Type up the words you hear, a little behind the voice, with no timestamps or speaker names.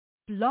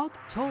Blog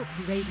Talk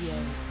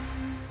Radio.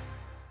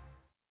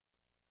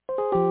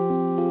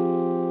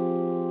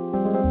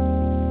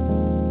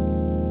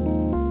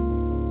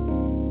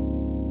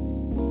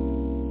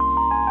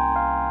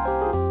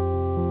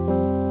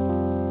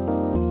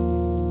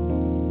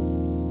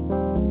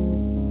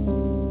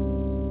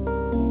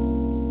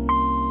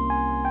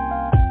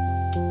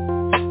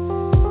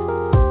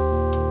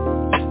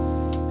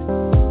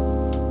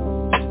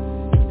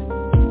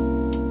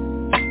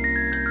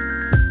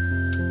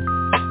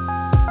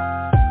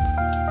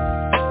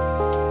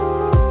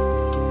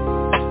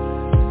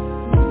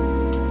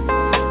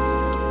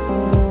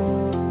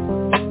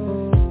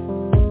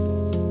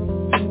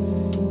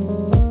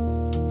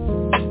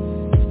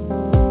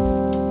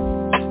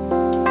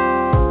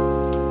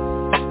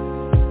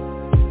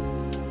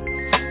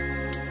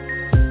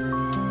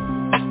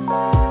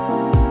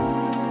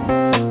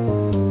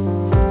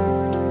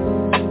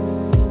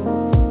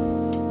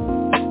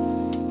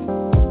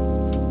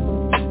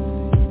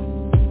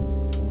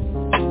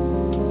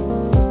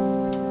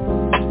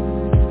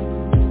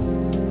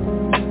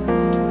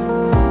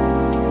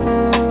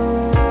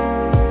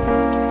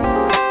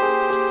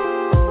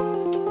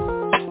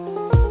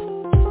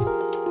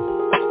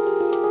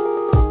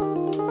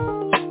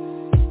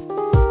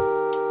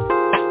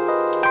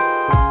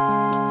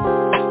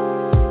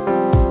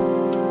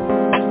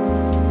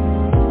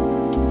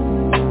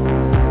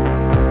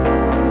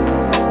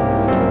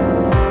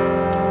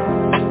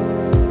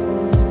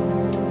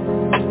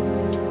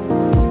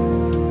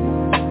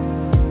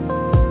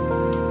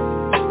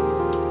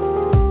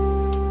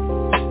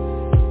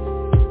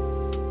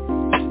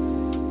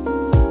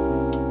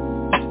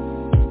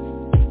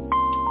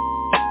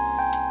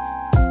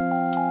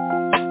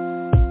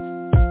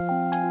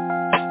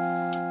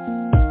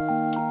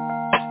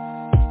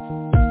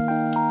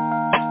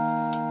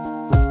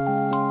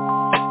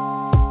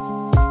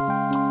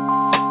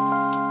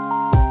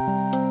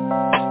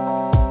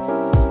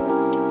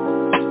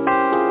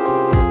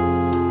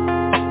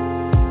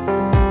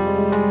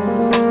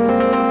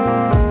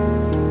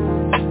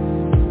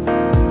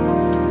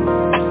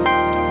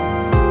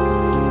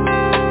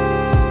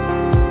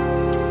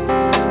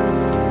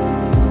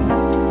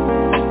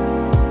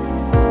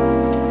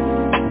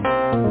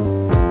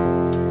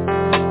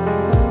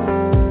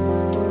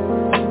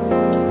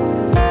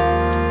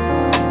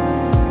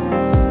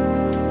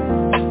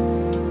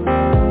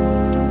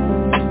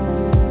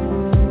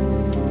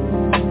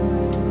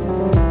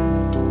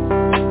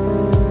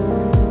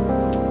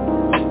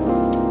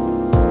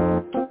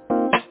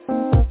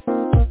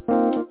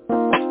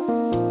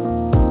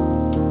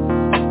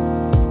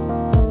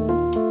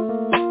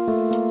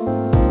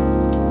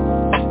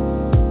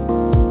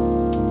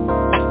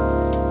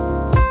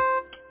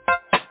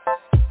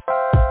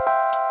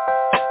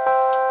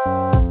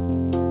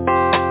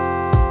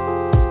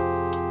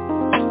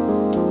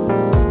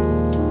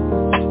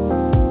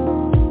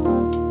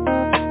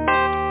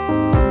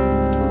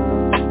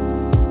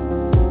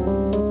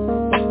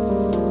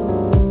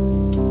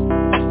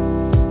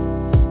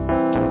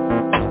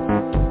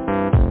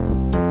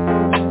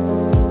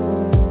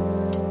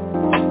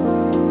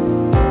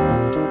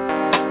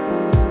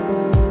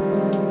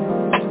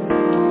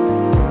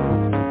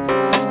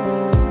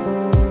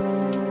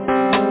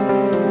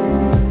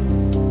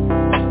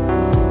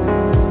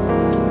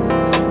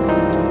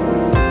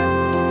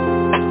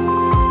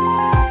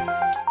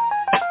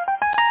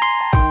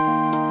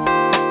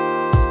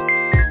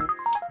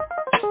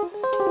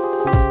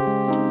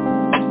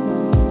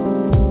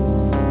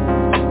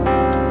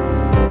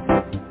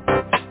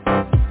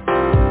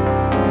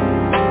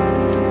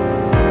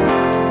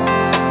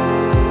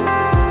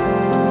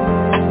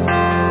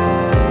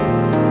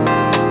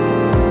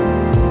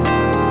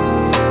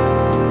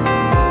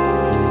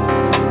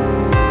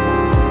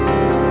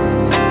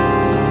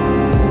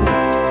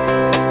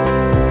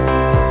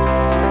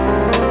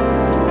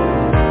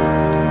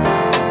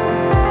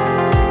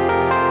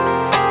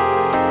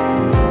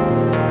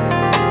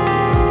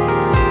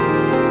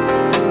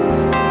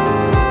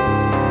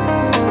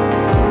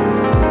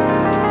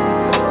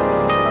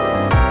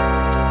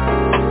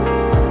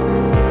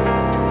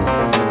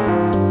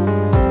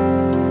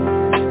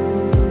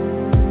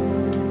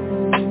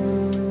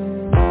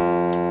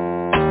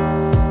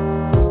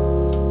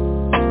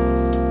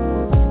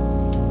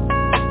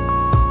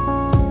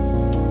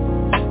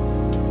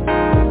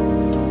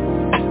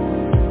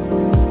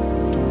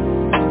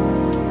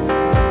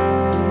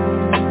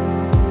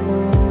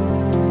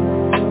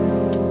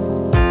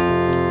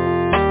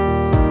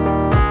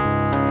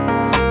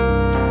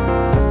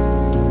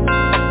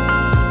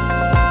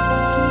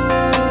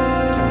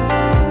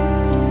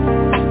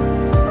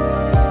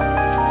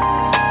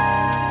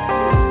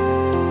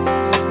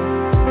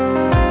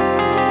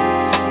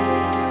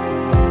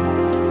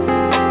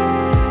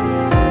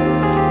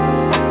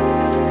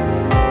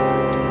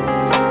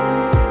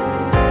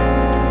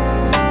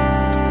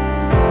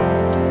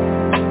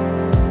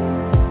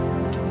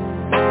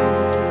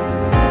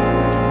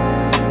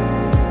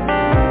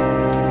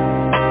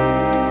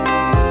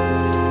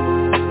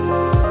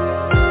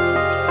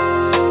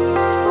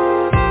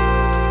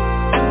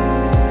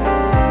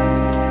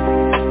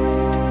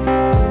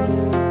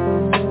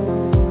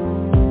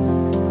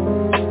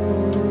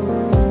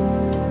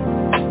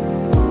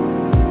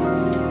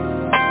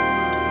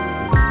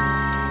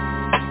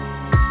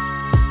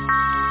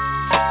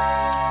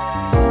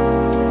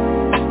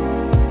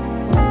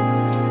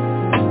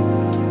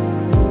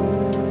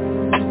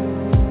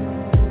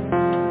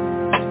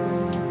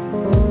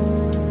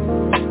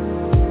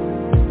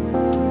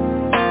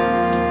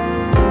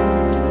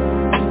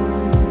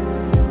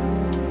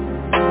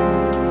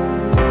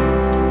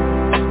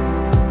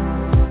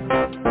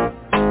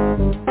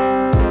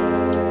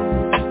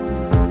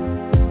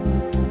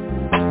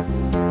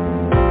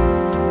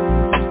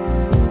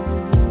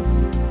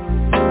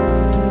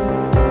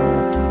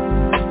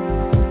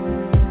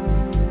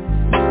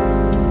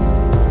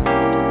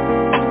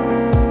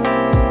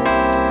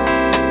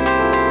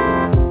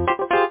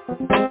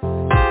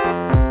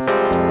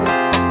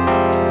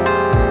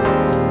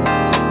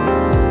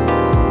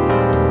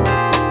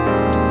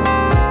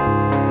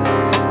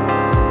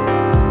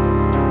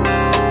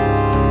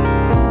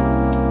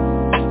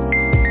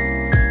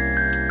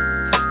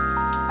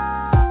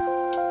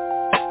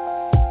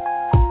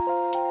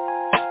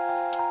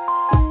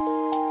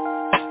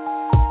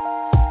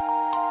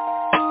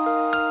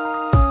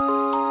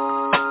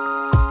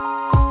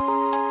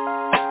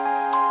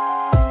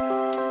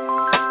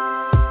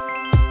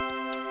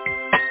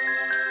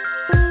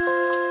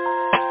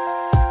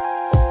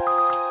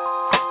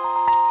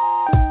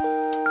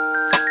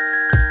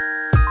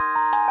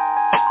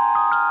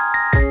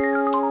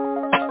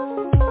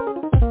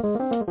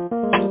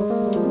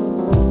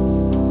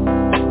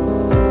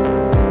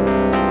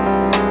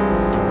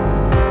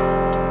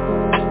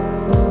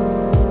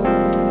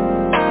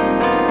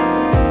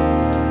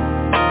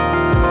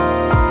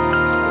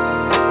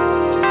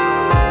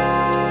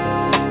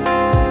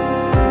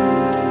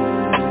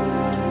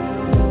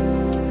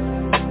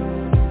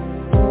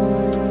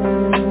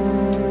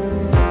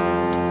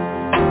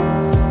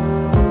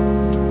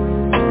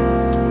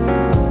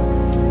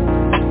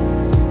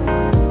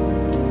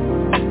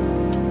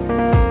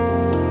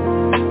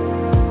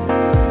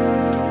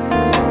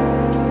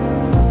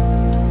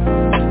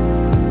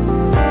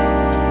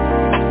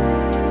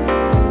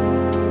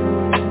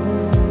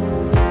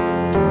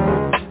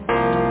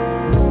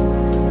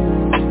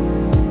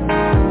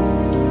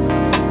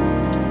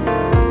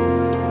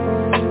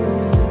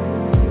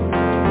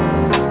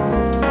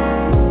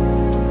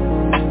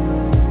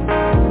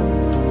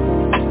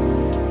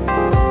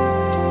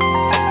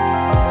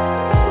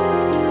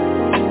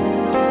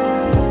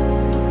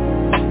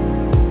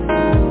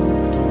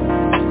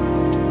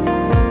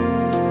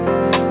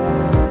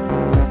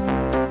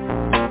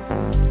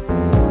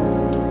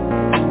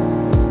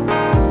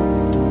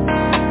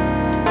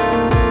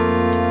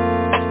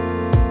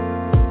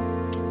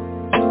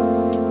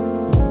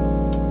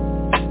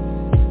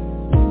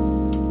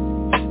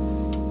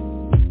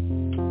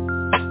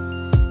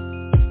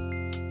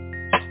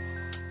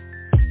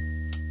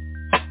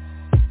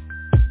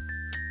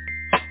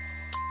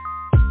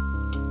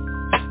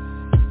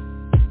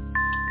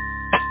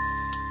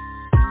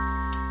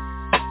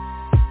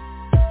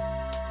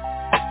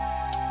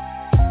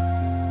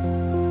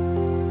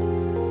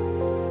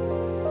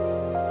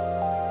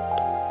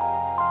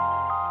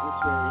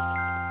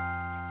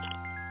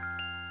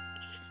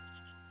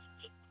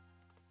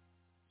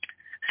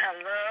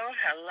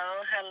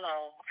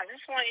 hello. I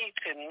just want you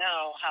to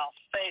know how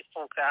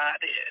faithful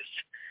God is.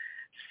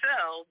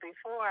 So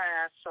before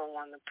I ask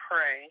someone to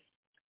pray,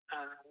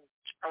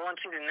 I want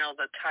you to know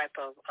the type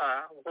of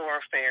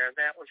warfare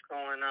that was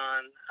going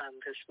on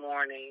this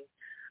morning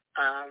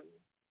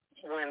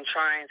when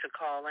trying to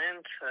call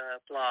into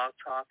Blog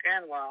Talk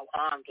and while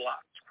on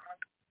Blog Talk.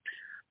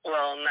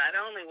 Well, not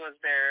only was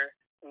there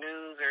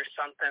news or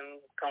something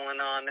going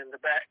on in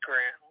the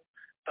background,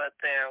 but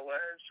there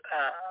was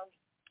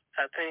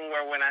a thing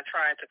where when I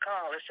tried to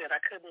call, it said I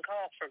couldn't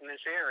call from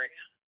this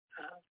area.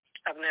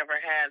 I've never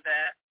had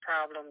that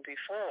problem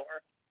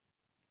before.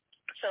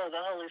 So the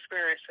Holy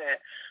Spirit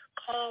said,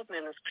 call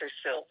Minister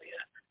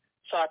Sylvia.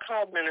 So I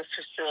called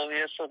Minister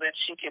Sylvia so that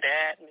she could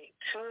add me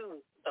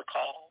to the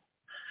call.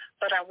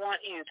 But I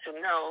want you to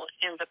know,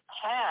 in the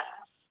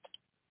past,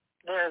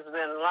 there's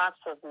been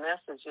lots of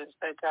messages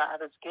that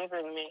God has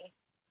given me,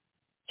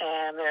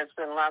 and there's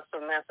been lots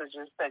of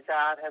messages that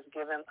God has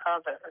given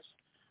others.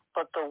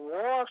 But the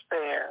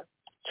warfare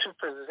to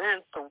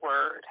present the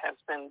word has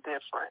been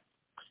different.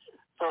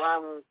 So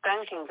I'm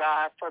thanking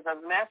God for the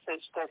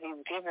message that he's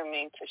given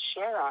me to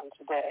share on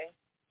today,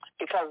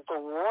 because the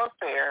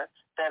warfare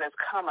that has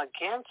come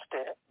against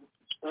it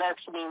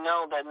lets me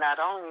know that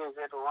not only is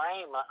it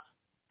Rhema,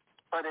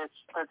 but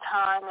it's the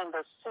time and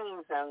the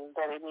season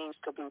that it needs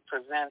to be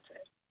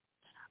presented.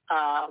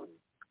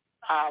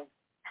 I've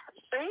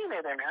seen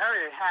it and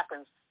heard it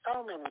happen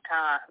so many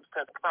times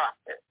to the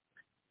prophet.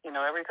 You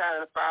know, every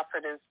time the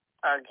prophet is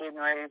getting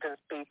ready to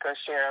speak or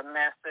share a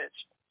message,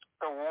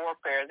 the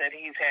warfare that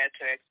he's had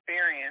to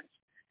experience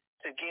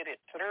to get it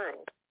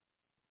through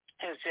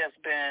has just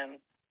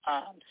been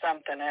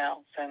something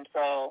else. And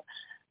so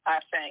I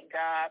thank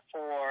God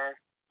for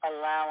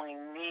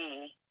allowing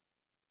me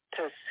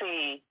to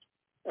see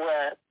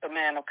what the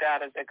man of God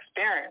has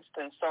experienced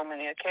in so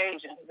many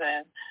occasions.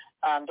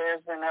 And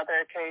there's been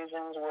other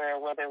occasions where,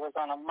 whether it was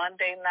on a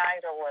Monday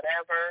night or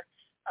whatever,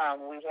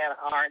 we had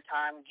a hard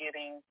time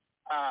getting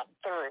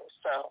through.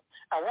 So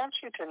I want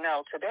you to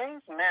know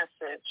today's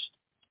message,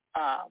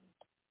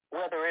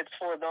 whether it's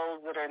for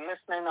those that are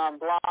listening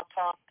on Blog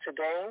Talk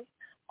today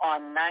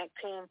on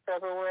 19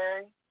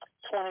 February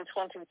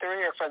 2023,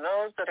 or for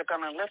those that are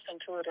going to listen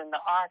to it in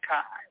the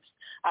archives,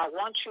 I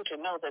want you to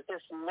know that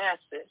this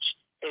message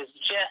is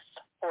just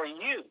for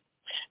you.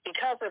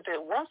 Because if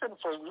it wasn't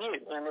for you,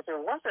 and if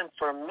it wasn't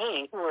for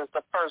me, who is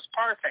the first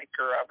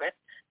partaker of it,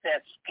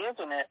 that's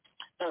given it,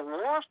 the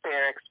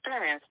warfare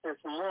experience this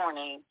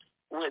morning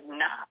would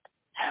not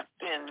have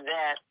been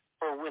that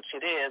for which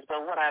it is.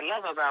 But what I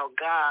love about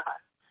God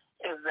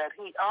is that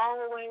he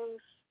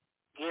always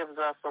gives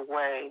us a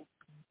way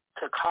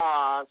to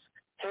cause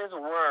his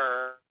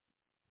word.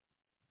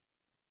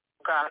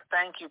 God,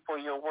 thank you for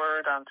your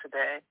word on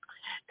today.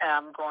 And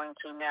I'm going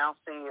to now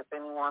see if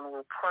anyone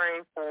will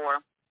pray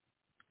for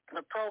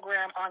the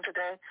program on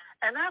today.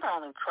 And not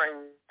only pray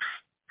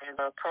for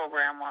the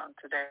program on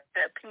today,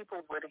 that people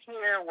would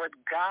hear what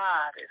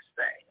God is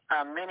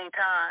saying. Many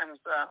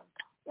times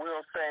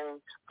we'll say,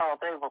 oh,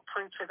 they were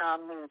preaching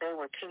on me, they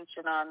were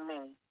teaching on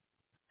me.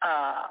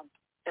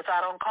 If I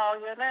don't call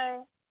your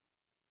name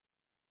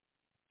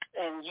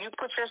and you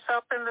put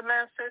yourself in the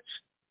message,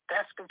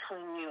 that's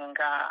between you and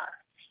God.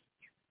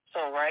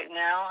 So right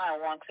now, I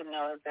want to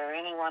know, is there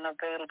anyone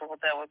available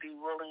that would be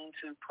willing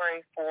to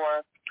pray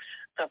for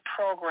the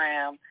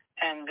program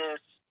and this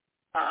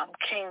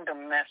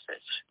kingdom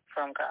message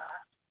from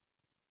God?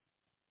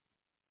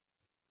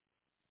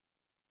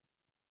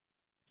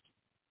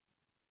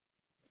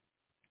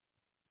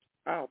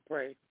 I'll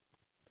pray.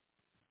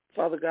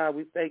 Father God,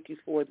 we thank you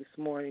for this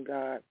morning,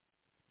 God.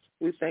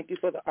 We thank you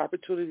for the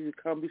opportunity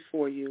to come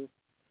before you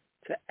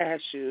to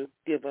ask you,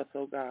 give us,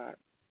 oh God.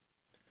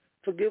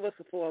 Forgive us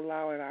for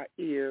allowing our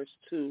ears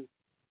to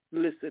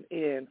listen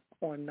in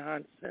on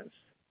nonsense.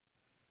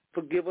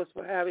 Forgive us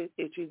for having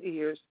itching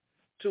ears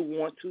to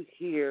want to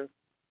hear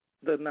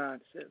the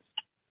nonsense.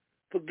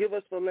 Forgive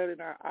us for letting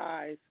our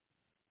eyes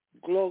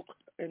glow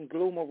and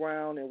gloom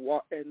around and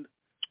walk and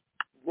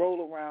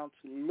roll around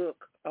to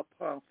look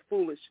upon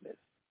foolishness.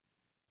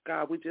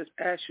 God, we just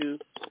ask you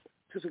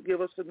to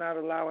forgive us for not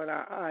allowing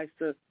our eyes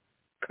to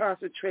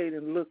concentrate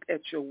and look at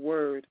your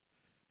word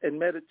and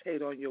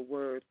meditate on your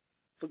word.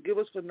 Forgive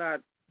us for not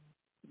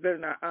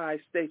letting our eyes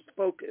stay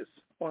focused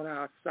on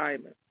our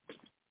assignment.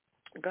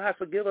 God,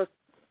 forgive us,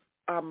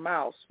 our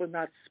mouths, for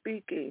not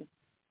speaking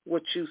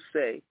what you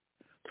say,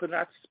 for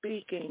not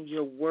speaking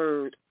your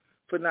word,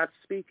 for not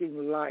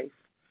speaking life,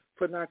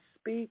 for not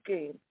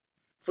speaking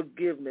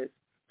forgiveness,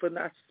 for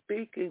not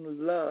speaking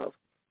love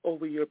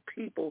over your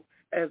people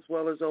as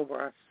well as over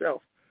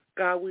ourselves.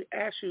 God, we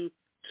ask you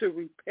to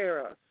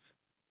repair us,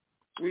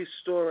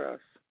 restore us,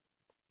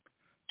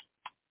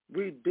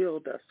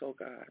 rebuild us, oh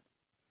God.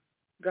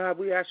 God,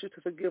 we ask you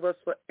to forgive us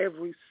for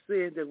every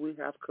sin that we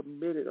have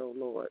committed, oh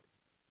Lord,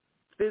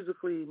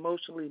 physically,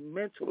 emotionally,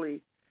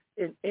 mentally,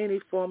 in any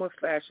form or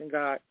fashion,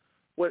 God.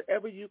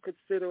 Whatever you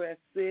consider as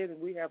sin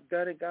and we have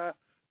done it, God,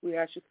 we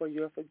ask you for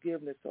your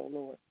forgiveness, oh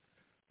Lord.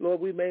 Lord,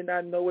 we may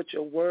not know what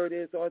your word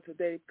is on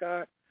today,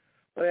 God,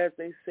 But as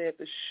they said,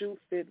 the shoe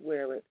fit,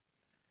 wear it.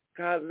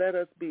 God, let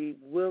us be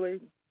willing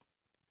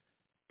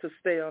to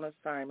stay on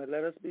assignment.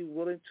 Let us be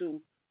willing to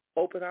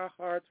open our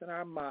hearts and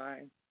our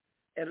minds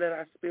and let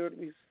our spirit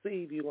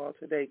receive you on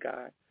today,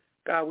 God.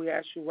 God, we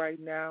ask you right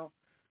now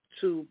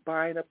to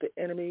bind up the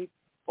enemy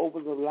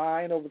over the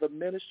line, over the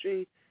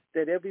ministry,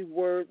 that every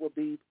word will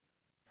be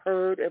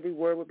heard, every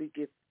word will be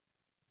get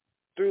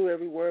through,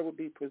 every word will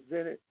be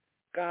presented.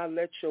 God,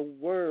 let your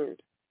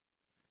word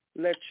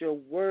do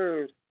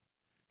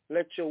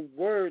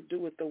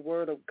what the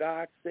word of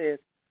God says.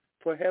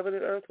 For heaven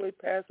and earth may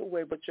pass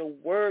away, but your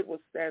word will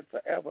stand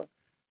forever.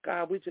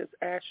 God, we just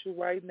ask you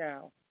right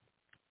now,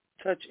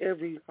 touch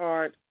every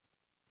heart,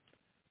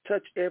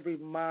 touch every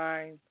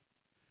mind,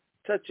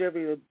 touch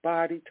every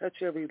body,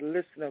 touch every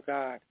listener,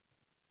 God.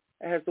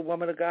 As the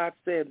woman of God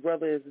said,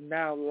 whether it's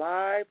now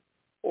live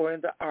or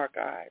in the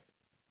archive,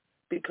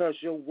 because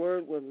your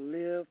word will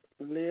live,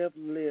 live,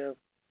 live.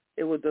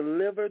 It will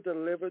deliver,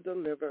 deliver,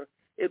 deliver.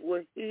 It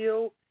will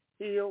heal,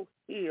 heal,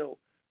 heal.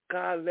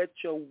 God, let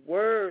your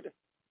word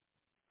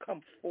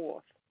come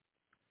forth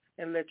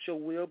and let your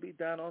will be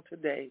done on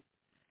today.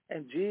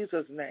 In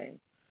Jesus' name,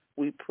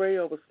 we pray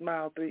over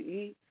Smile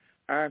 3E,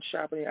 Iron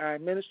Sharpening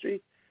Iron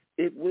Ministry.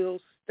 It will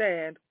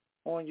stand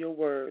on your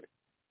word.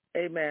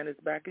 Amen. It's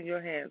back in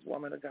your hands,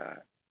 woman of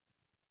God.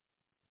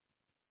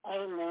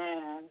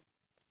 Amen.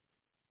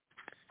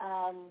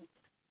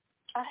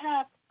 I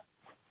have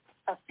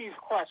a few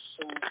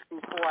questions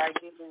before I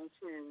get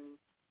into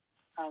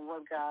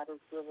what God has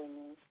given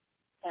me.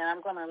 And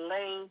I'm going to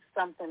lay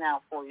something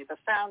out for you. The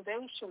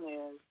foundation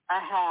is I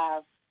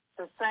have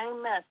the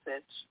same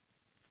message,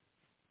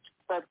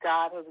 but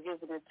God has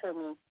given it to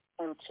me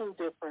in two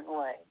different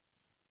ways.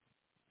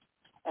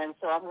 And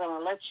so I'm going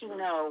to let you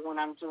know when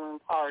I'm doing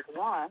part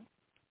one,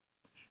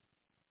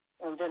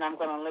 and then I'm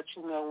going to let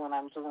you know when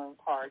I'm doing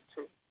part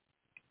two.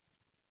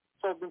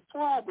 So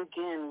before I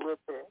begin with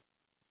it,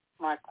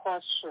 my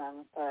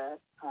question that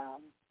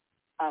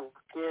I was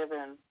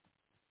given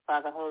by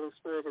the Holy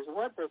Spirit is,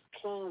 what does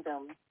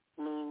kingdom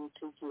mean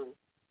to you?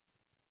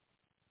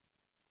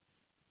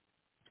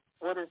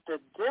 What is the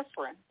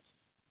difference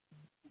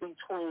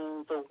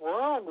between the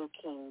worldly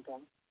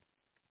kingdom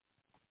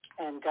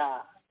and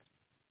God?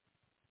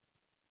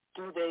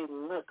 Do they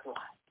look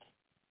like?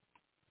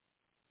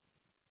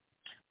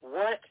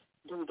 What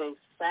do they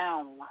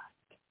sound like?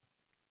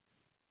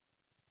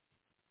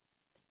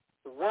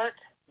 What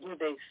do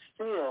they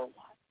feel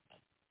like?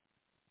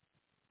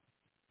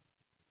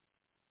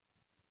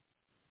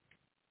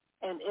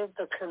 And is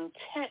the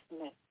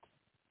contentment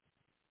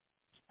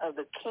of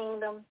the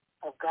kingdom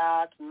of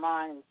God's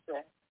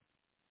mindset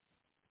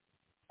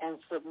and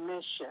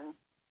submission,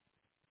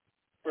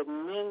 the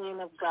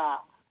dominion of God,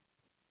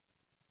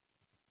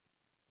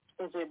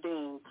 is it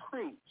being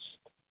preached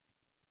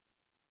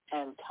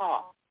and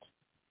taught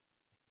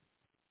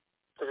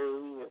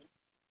through you?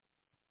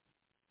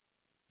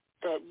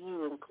 That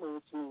you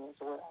includes me as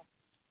well.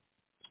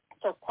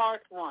 So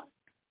part one.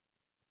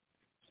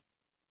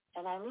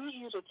 And I need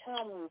you to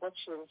tell me what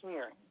you're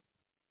hearing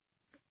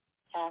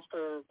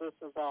after this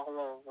is all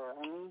over.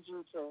 I need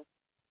you to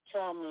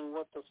tell me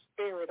what the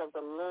Spirit of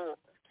the Lord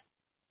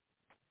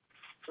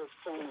is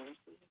saying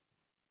to you.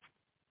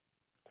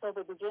 So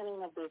the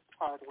beginning of this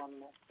part one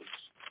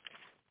message.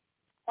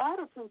 Why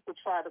do people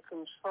try to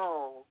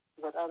control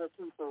what other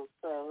people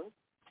say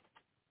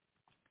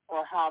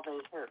or how they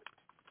hurt,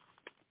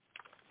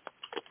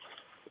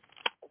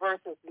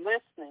 versus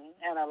listening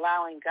and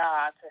allowing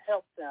God to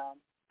help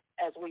them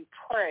as we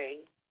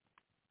pray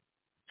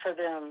for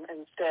them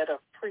instead of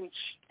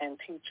preach and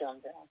teach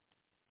on them?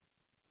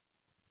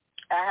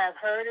 I have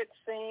heard it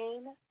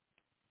seen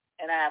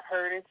and I have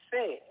heard it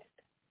said.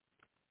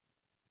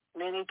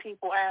 Many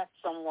people ask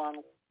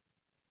someone,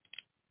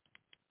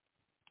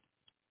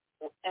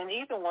 and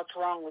even what's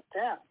wrong with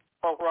them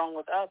or wrong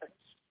with others.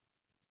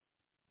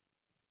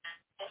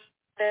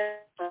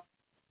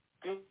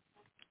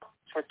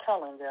 For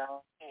telling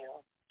them,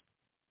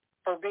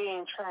 for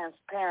being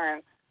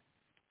transparent,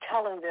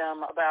 telling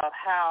them about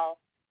how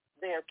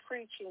their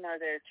preaching or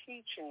their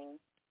teaching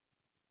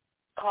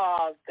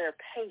caused their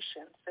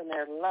patience and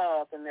their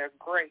love and their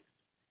grace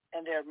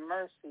and their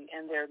mercy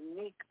and their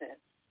meekness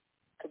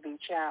to be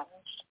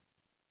challenged.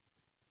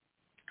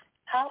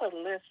 How to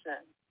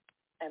listen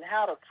and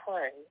how to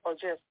pray or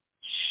just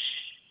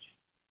shh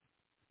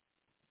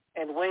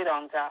and wait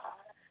on God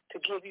to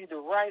give you the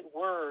right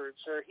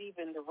words or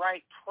even the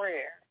right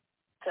prayer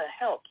to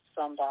help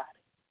somebody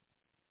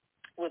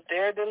with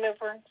their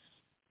deliverance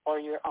or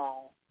your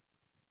own.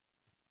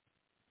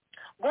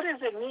 What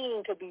does it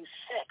mean to be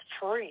set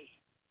free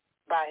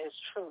by his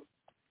truth?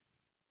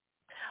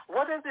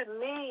 What does it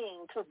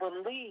mean to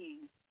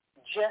believe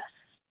just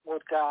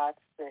what God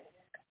said?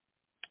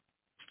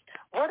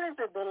 What does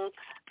it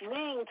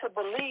mean to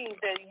believe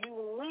that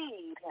you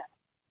need him?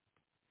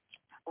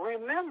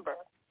 Remember,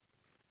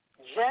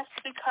 just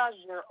because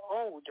you're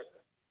older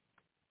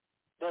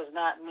does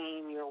not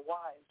mean you're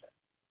wiser.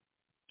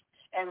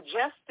 And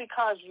just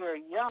because you're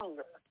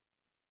younger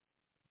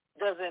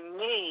doesn't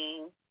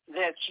mean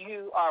that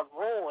you are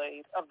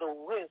void of the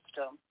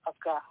wisdom of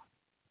God.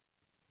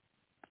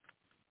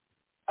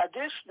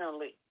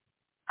 Additionally,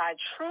 I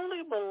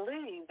truly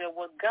believe that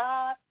what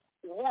God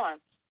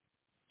wants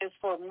is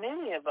for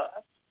many of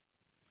us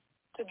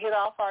to get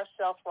off our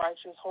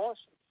self-righteous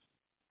horses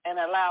and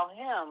allow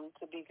him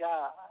to be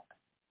God.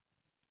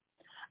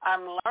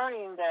 I'm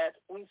learning that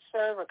we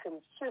serve a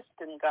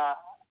consistent God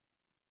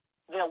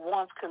that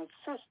wants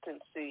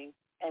consistency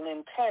and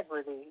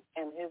integrity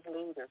in his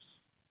leaders.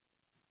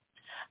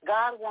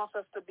 God wants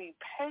us to be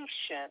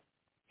patient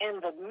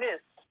in the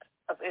midst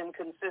of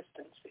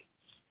inconsistency,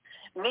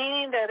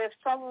 meaning that if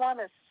someone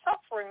is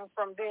suffering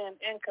from being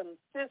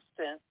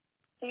inconsistent,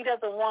 he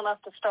doesn't want us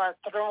to start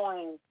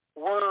throwing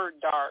word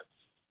darts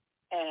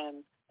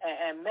and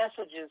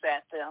messages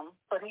at them,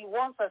 but he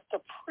wants us to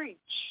preach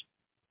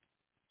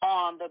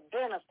on the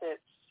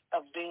benefits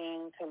of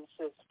being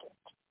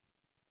consistent.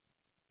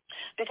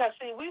 Because,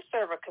 see, we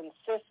serve a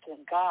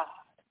consistent God.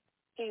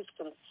 He's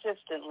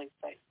consistently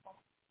faithful.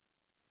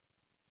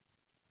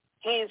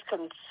 He's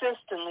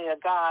consistently a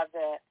God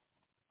that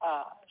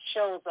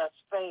shows us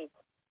favor.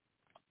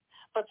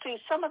 But see,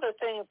 some of the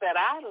things that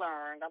I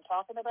learned, I'm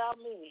talking about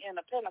me, in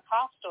the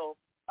Pentecostal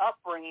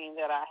upbringing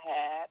that I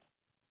had,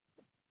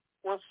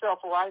 was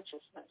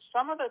self-righteousness.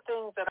 Some of the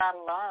things that I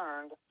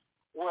learned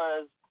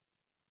was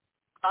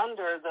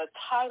under the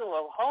title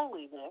of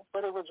holiness,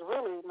 but it was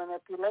really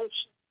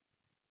manipulation.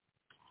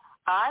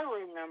 I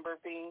remember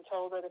being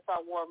told that if I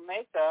wore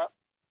makeup,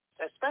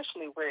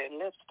 especially red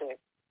lipstick,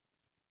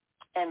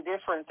 and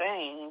different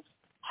things,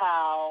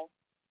 how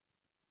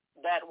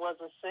that was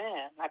a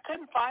sin. I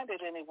couldn't find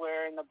it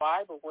anywhere in the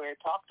Bible where it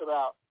talked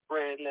about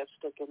red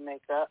lipstick and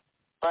makeup,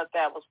 but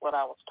that was what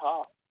I was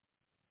taught.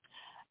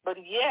 But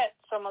yet,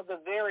 some of the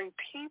very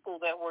people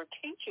that were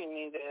teaching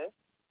me this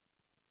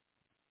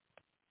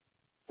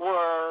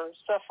were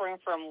suffering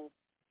from,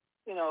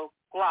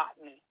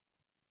 gluttony.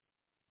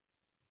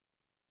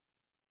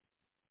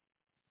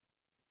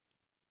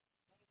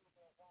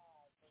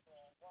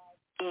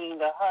 Being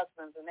the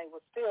husbands, and they were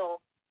still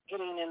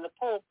getting in the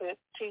pulpit,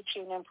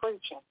 teaching and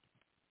preaching.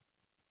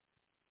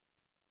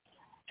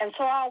 And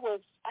so I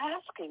was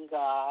asking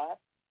God,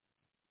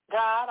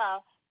 I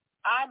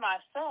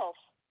myself,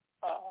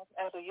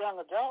 as a young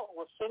adult,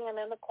 was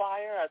singing in the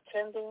choir,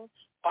 attending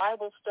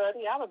Bible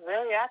study. I was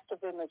very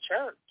active in the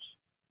church.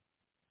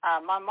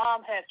 My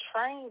mom had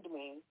trained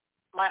me.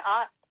 My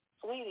aunt,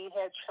 Sweetie,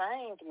 had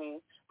trained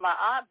me. My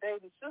aunt,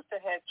 baby sister,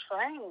 had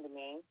trained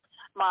me.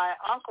 My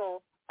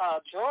uncle,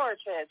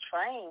 George, had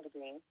trained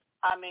me.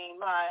 I mean,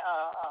 my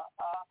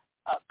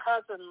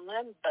cousin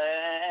Linda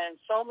and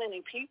so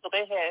many people,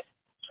 they had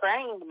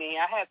trained me.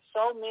 I had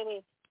so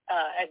many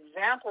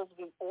examples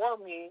before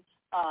me,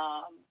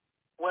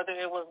 whether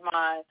it was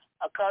my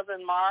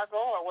cousin Margot,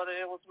 or whether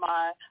it was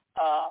my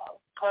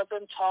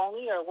cousin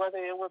Tony, or whether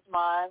it was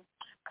my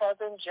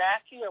cousin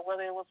Jackie, or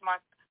whether it was my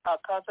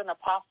cousin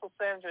Apostle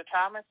Sandra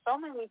Thomas. So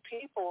many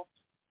people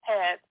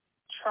had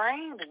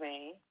trained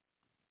me,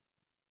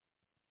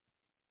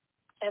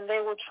 and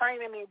they were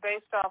training me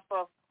based off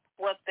of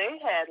what they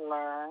had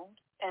learned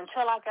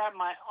until I got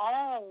my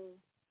own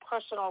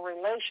personal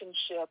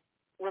relationship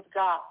with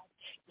God.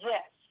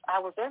 Yes, I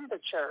was in the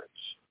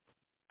church,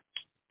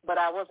 but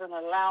I wasn't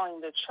allowing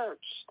the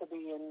church to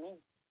be in me.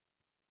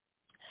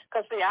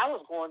 Because, see, I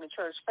was going to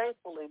church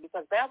faithfully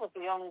because that was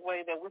the only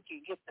way that we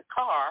could get the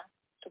car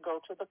to go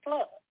to the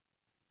club.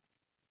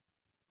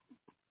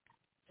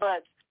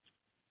 But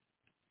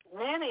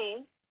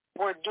many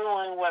were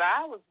doing what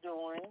I was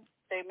doing.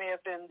 They may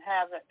have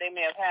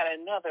had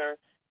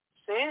another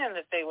sin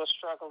that they were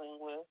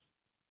struggling with,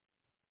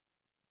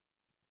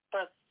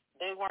 but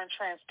they weren't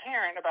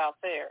transparent about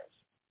theirs.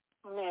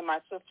 Me and my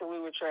sister, we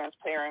were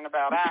transparent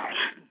about ours.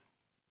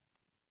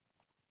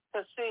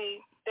 But see,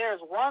 there's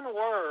one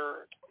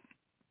word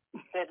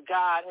that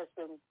God has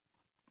been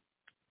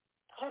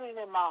putting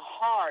in my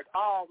heart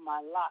all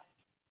my life,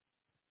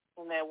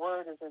 and that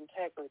word is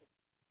integrity.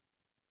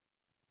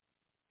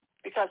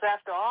 Because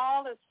after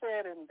all is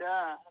said and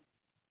done,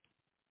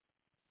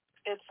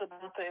 it's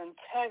about the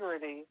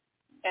integrity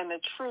and the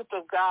truth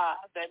of God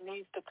that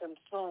needs to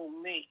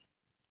consume me.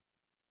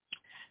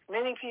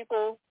 Many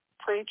people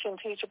preach and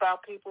teach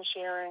about people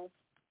sharing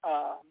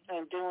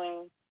and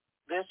doing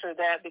this or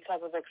that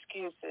because of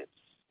excuses,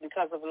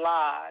 because of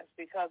lies,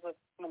 because of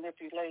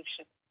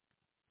manipulation.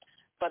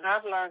 But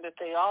I've learned that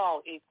they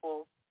all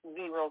equal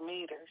 0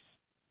 meters.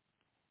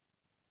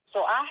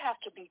 So I have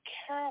to be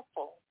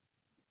careful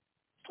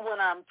when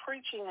I'm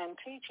preaching and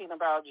teaching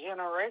about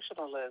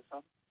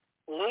generationalism,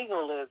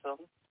 legalism,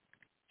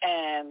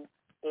 and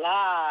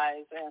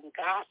lies and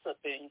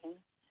gossiping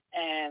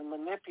and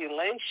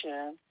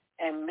manipulation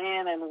and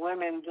men and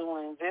women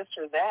doing this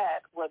or that,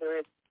 whether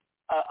it's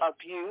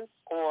abuse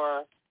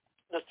or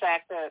the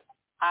fact that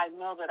I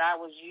know that I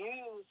was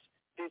used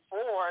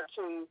before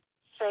to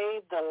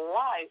save the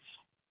life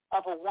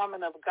of a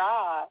woman of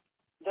God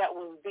that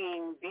was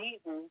being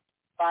beaten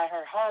by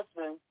her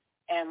husband.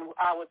 And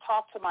I would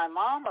talk to my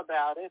mom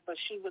about it, but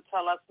she would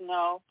tell us,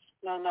 no,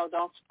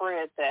 don't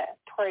spread that.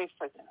 Pray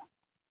for them.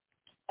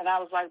 And I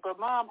was like, but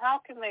Mom,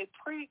 how can they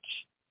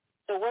preach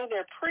the way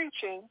they're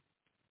preaching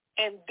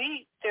and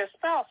beat their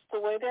spouse the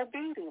way they're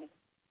beating?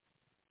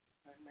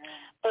 Amen.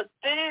 But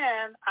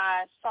then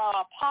I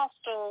saw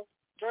Apostle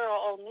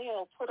Daryl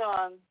O'Neill put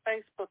on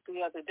Facebook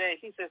the other day.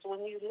 He says,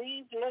 when you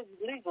leave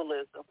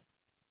legalism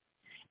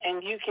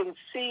and you can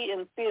see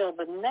and feel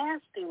the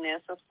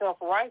nastiness of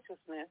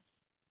self-righteousness,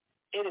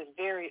 it is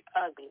very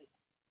ugly,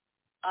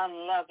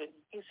 unloving.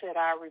 He said,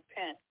 I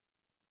repent.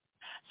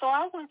 So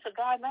I went to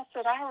God and I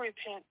said, I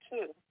repent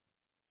too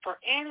for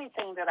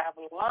anything that I've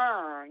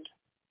learned,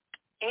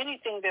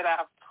 anything that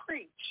I've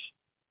preached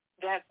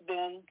that's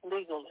been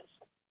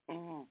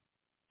legalism,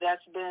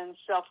 that's been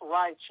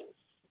self-righteous,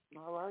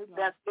 all right,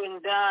 that's been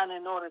done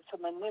in order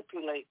to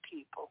manipulate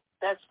people,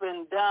 that's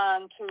been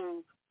done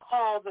to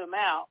call them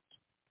out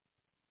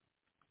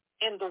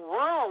in the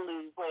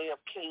worldly way of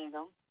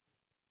kingdom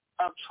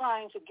of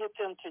trying to get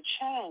them to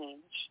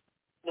change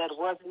that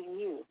wasn't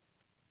you.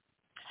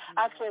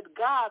 I said,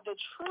 God, the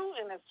true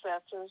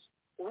intercessors,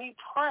 we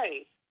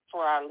pray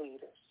for our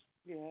leaders.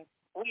 Yes.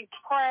 We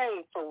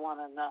pray for one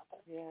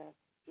another. Yes.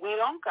 We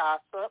don't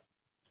gossip.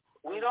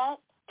 We don't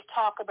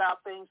talk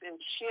about things and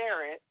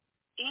share it,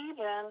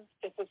 even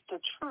if it's the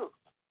truth.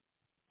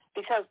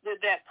 Because did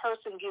that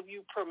person give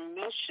you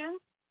permission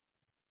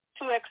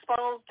to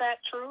expose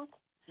that truth?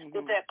 Mm-hmm.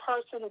 Did that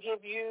person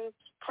give you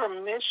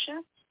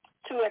permission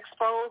to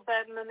expose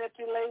that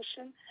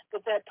manipulation?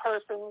 Did that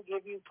person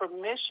give you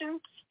permission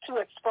to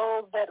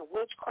expose that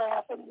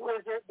witchcraft and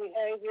wizard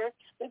behavior?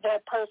 Did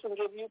that person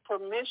give you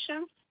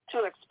permission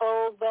to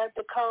expose that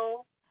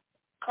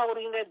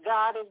coding that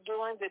God is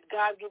doing? Did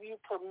God give you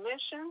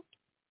permission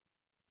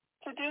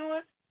to do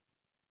it?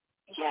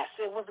 Yes,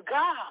 it was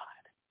God.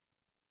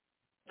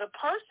 The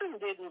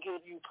person didn't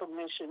give you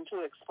permission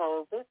to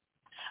expose it.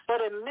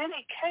 But in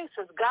many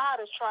cases, God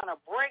is trying to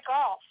break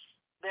off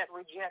that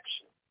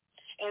rejection.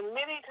 And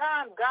many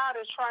times, God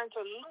is trying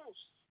to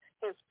loose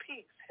his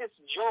peace, his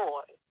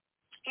joy.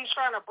 He's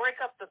trying to break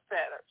up the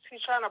fetters.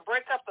 He's trying to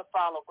break up the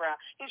fallow ground.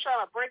 He's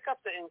trying to break up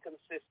the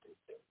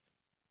inconsistency.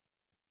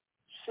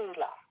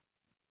 Selah.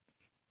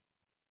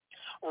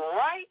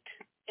 Right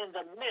in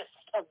the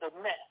midst of the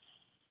mess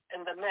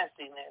and the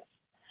messiness,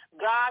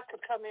 God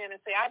could come in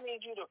and say, I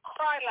need you to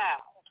cry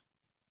loud.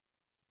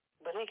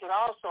 But he could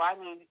also,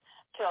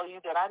 tell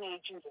you that I need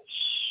you to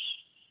shh.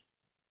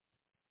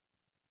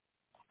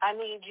 I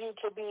need you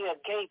to be a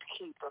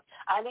gatekeeper.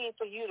 I need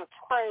for you to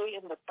pray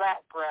in the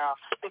background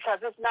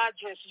because it's not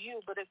just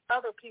you, but it's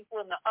other people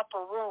in the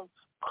upper room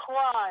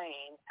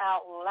crying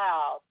out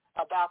loud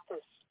about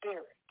this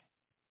spirit,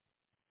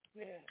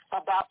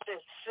 about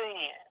this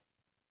sin.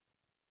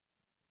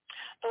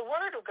 The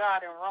word of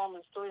God in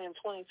Romans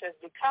 3:20 says,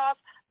 because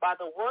by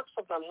the works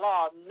of the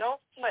law,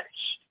 no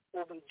flesh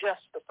will be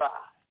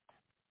justified.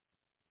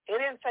 It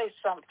didn't say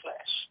some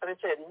flesh, but it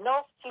said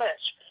no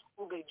flesh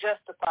will be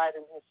justified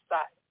in his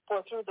sight.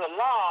 For through the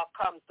law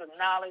comes the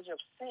knowledge of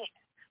sin.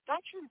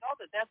 Don't you know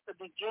that that's the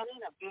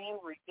beginning of being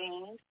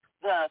redeemed,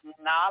 the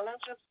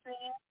knowledge of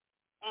sin?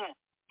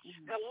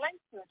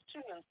 Galatians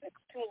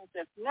 2:16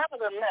 says,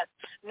 nevertheless,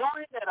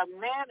 knowing that a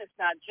man is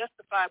not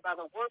justified by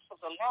the works of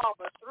the law,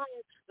 but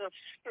through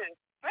his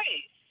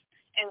faith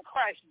in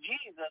Christ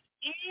Jesus,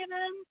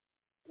 even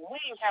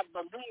we have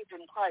believed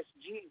in Christ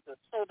Jesus,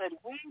 so that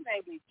we may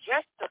be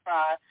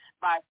justified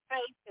by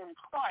faith in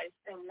Christ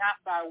and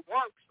not by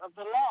works of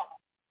the law.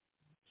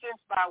 Since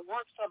by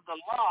works of the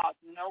law,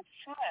 no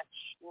flesh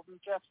will be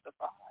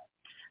justified.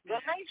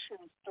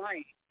 Galatians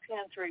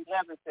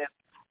 3:10-11 says,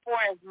 for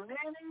as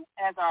many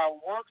as are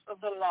works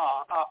of the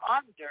law are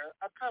under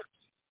a curse.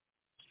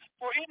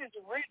 For it is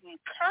written,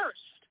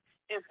 cursed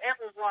is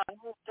everyone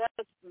who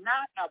does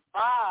not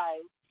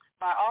abide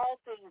by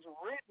all things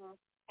written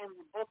in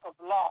the book of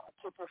law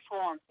to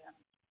perform them.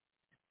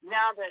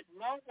 Now that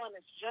no one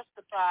is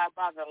justified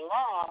by the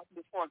law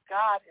before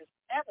God is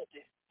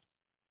evident,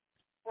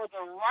 for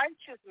the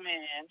righteous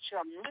man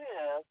shall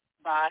live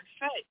by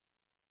faith.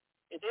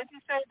 It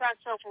didn't say by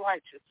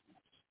self-righteousness.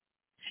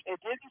 It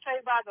didn't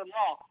say by the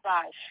law.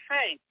 By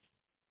faith,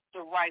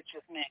 the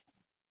righteous man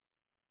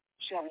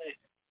shall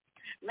live.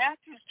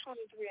 Matthew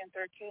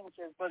 23:13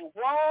 says, but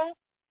woe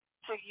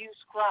to you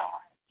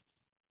scribes,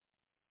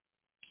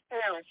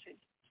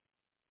 Pharisees,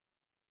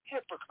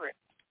 hypocrites,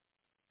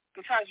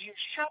 because you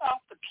shut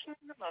off the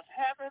kingdom of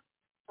heaven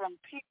from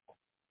people,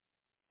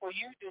 for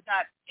you did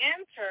not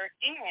enter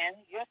in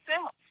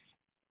yourselves,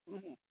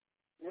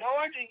 nor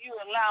do you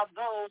allow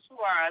those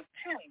who are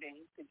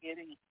attending to get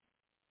in.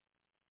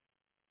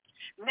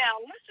 Now,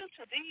 listen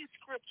to these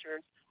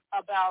scriptures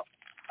about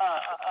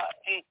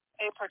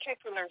a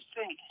particular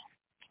sin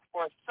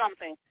or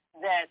something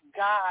that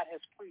God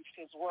has preached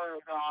his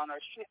word on or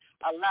should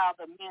allow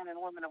the men and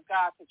women of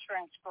God to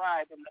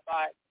transcribe in the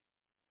Bible.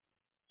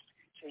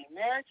 See,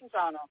 marriage is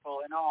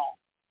honorable and all,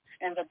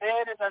 and the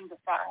bed is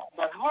undefiled,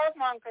 but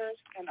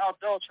whoremongers and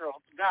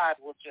adulterers God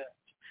will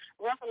judge.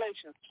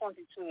 Revelations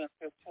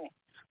 22:15.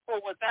 For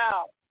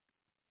without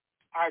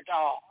are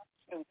dogs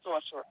and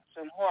sorcerers,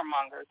 and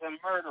whoremongers, and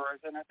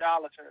murderers, and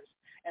idolaters,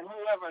 and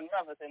whoever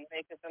loveth and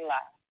maketh a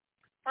lie.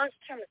 1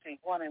 Timothy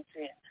 1:10.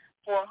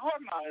 For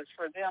whoremongers,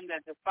 for them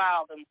that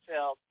defile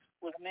themselves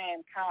with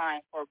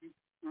mankind, for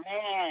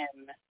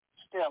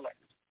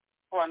man-stealers,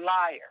 for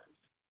liars,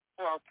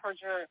 for a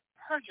perjured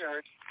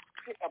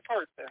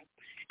person,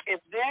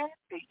 if there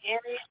be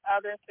any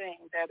other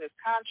thing that is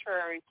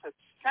contrary to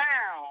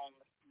sound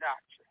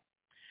doctrine.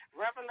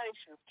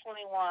 Revelation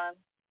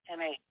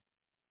 21:8.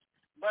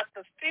 But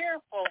the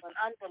fearful and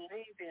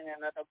unbelieving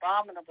and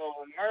abominable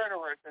and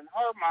murderers and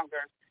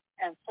whoremongers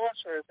and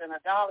sorcerers and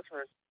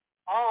idolaters,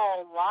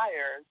 all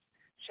liars,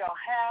 shall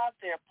have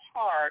their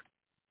part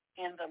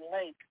in the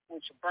lake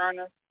which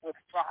burneth with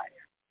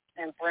fire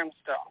and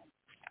brimstone,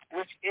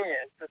 which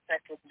is the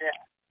second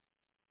death.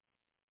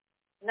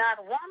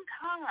 Not one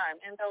time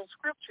in those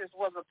scriptures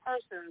was a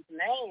person's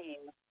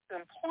name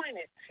been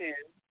pointed to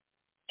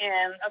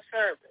in a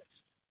service.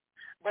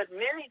 But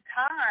many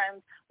times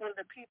when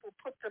the people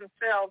put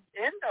themselves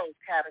in those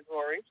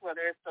categories,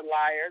 whether it's the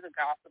liar, the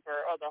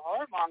gossiper, or the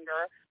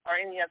whoremonger, or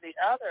any of the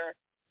other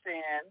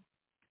sins,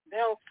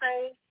 they'll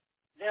say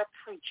they're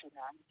preaching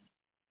on me.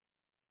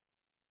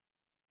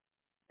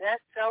 That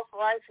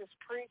self-righteous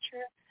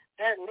preacher,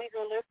 that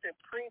legalistic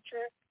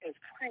preacher is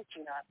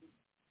preaching on me.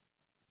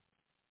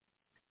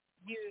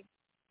 You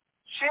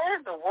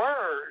share the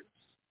words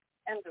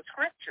and the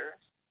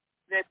scriptures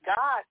that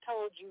God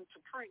told you to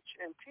preach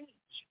and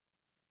teach.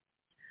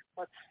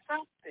 But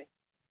something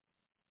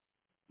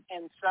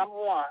in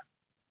someone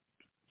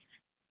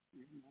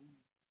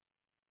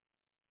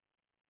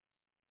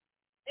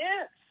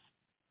if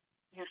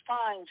you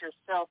find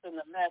yourself in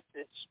the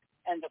message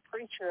and the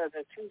preacher or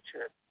the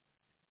teacher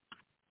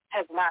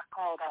has not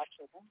called out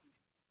your name.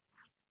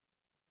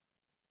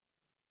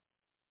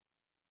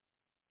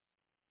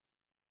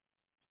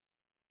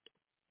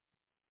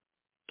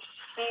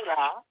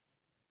 Selah,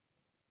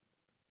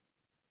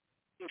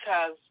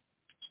 because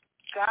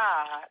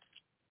God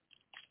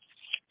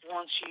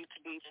wants you to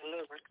be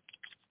delivered.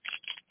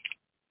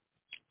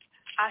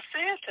 I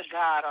said to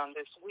God on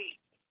this week,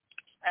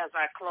 as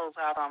I close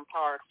out on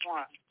part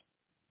 1,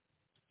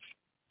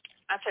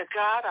 I said,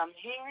 God, I'm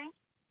hearing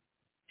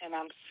and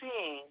I'm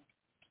seeing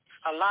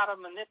a lot of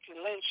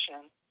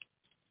manipulation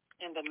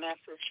in the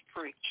message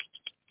preached.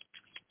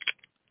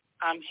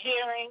 I'm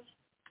hearing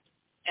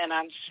and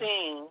I'm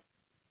seeing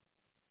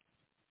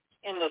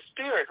in the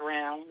spirit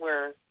realm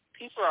where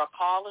people are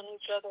calling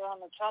each other on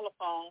the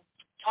telephone,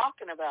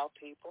 talking about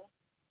people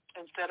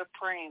instead of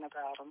praying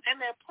about them.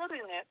 And they're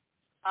putting it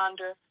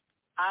under,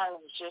 I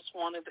just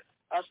wanted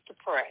us to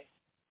pray.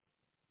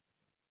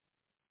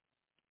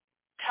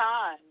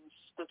 Times,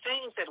 the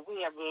things that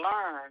we have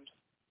learned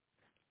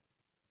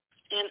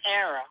in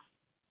error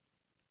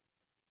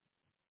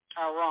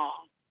are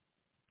wrong.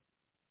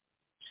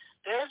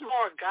 There's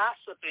more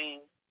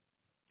gossiping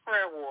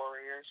prayer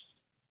warriors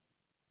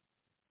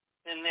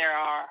than there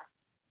are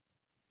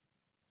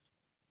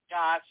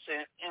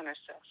God-sent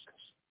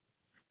intercessors.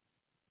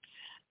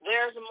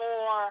 There's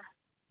more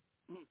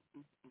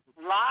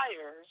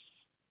liars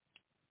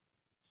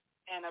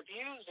and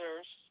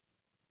abusers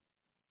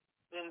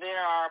than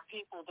there are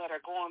people that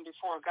are going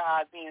before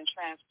God being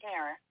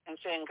transparent and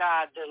saying,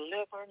 God,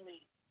 deliver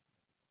me.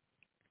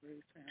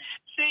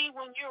 See,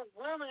 when you're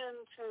willing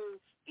to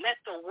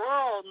let the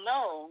world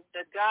know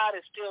that God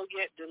is still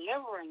yet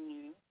delivering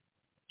you,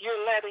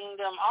 you're letting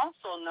them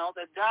also know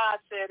that God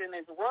said in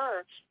his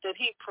word that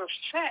he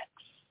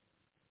perfects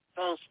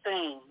those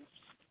things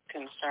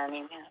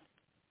concerning him.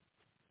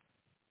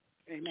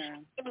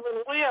 Amen. And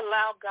when we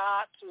allow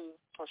God to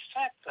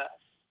perfect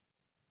us,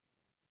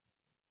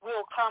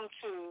 we'll come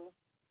to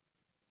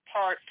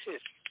part 2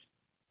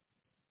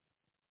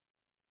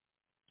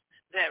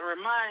 that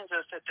reminds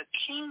us that the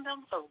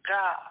kingdom of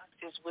God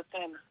is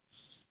within us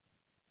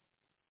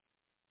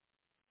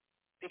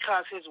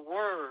because his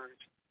word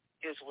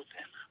is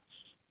within us.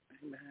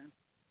 Amen.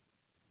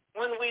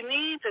 When we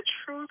need the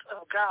truth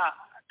of God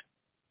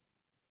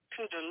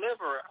to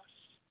deliver us,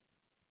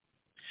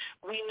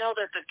 we know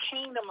that the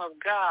kingdom of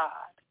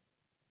God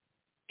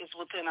is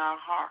within our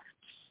hearts.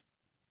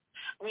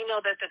 We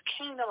know that the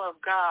kingdom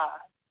of God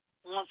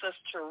wants us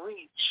to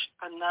reach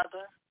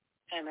another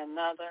and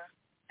another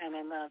and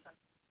another.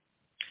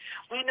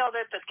 We know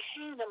that the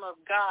kingdom of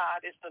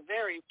God is the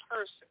very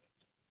person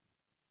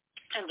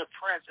and the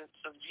presence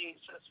of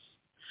Jesus.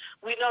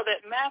 We know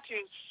that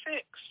Matthew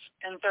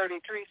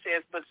 6:33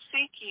 says, but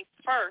seek ye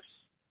first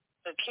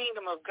the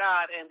kingdom of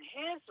God and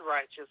his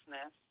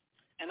righteousness,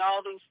 and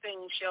all these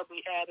things shall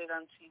be added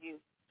unto you.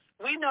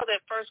 We know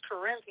that 1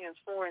 Corinthians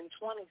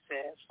 4:20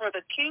 says, for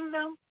the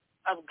kingdom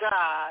of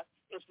God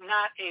is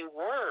not a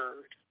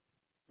word,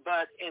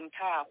 but in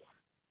power.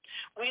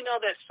 We know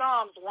that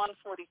Psalms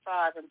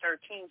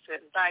 145:13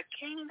 says, thy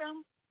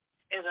kingdom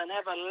is an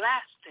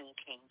everlasting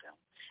kingdom,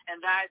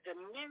 and thy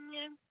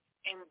dominion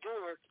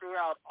endureth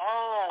throughout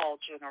all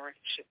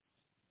generations.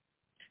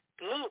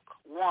 Luke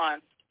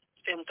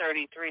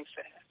 1:33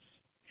 says,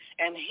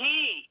 and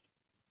he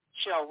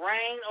shall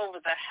reign over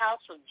the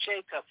house of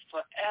Jacob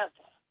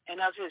forever,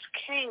 and of his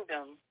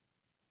kingdom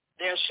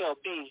there shall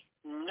be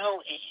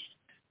no end.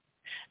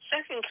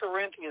 2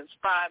 Corinthians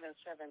 5:17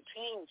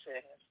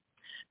 says,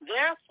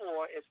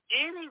 therefore, if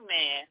any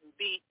man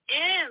be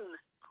in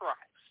Christ,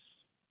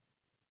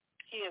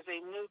 he is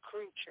a new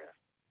creature.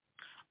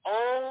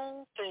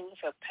 Old things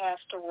have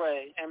passed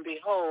away, and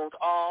behold,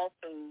 all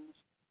things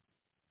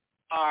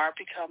are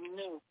become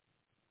new.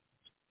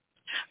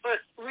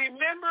 But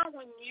remember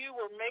when you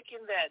were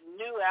making that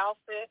new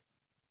outfit,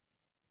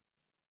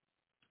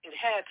 it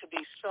had to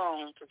be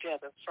sewn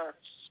together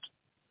first.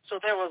 So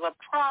there was a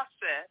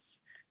process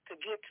to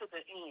get to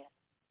the end.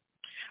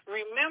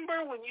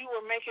 Remember when you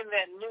were making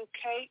that new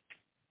cake,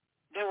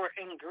 there were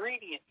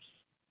ingredients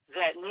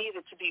that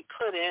needed to be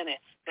put in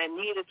it, that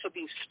needed to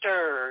be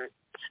stirred,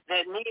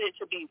 that needed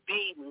to be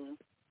beaten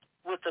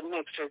with the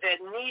mixer, that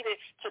needed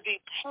to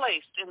be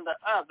placed in the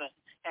oven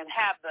and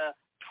have the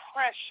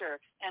pressure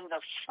and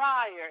the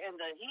fire and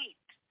the heat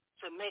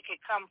to make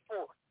it come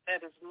forth.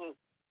 That is new.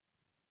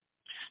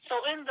 So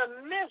in the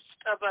midst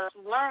of us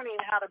learning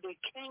how to be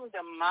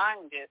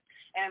kingdom-minded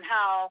and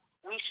how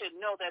we should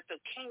know that the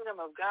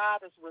kingdom of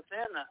God is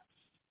within us,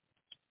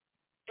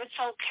 it's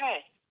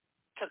okay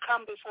to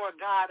come before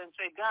God and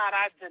say, God,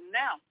 I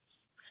denounce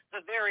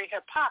the very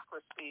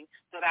hypocrisy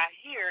that I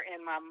hear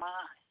in my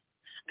mind.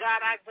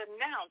 God, I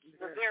denounce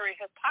the very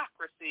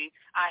hypocrisy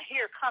I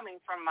hear coming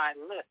from my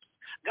lips.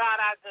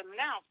 God, I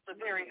denounce the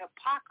very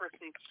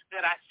hypocrisy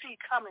that I see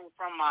coming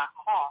from my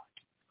heart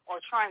or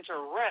trying to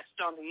rest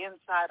on the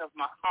inside of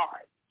my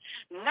heart.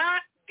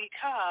 Not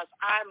because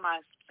I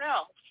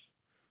myself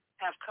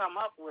have come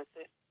up with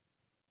it,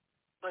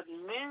 but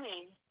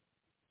many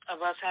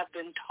of us have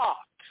been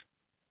taught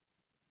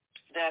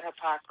that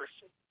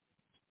hypocrisy.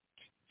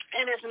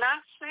 And it's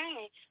not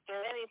saying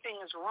that anything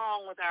is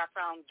wrong with our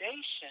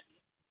foundation,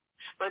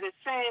 but it's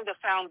saying the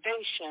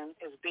foundation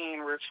is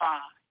being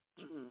refined.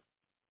 Mm-hmm.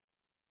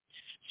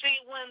 See,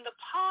 when the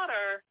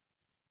potter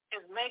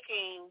is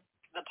making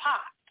the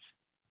pot,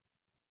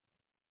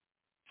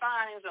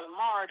 finds a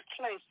marred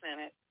place in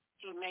it,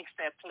 he makes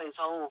that place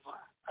over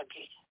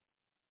again.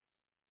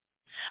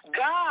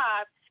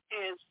 God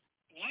is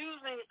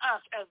using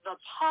us as the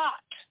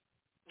pot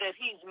that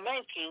he's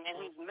making, and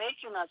he's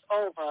making us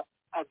over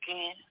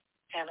again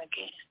and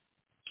again.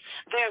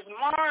 There's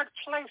marred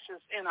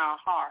places in our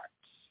hearts.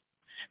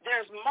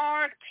 There's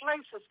marred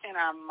places in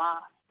our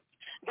minds.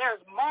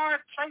 There's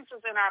marred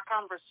places in our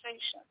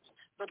conversations.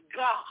 But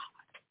God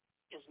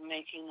is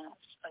making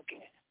us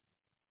again.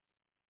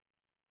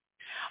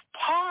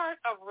 Part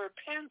of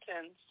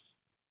repentance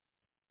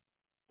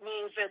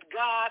means that,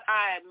 God,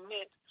 I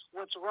admit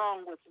what's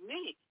wrong with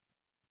me,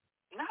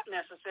 not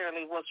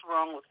necessarily what's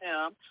wrong with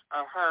him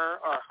or her,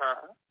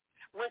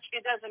 which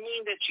it doesn't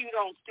mean that you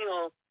don't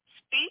still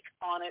speak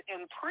on it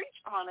and preach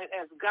on it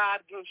as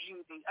God gives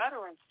you the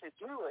utterance to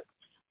do it.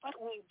 But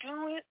we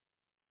do it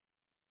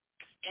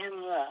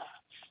in love,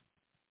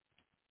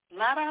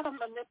 not out of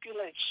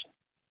manipulation,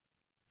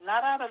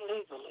 not out of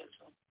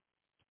legalism.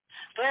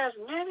 There's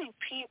many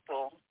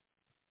people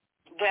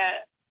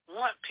that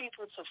want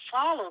people to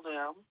follow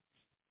them,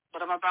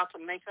 but I'm about to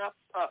make up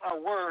a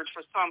word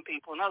for some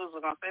people, and others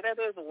are going to say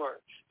that is a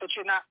word, but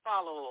you're not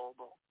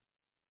followable.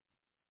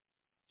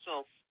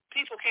 So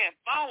people can't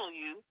follow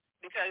you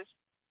because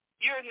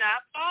you're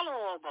not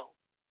followable.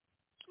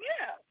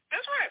 Yeah,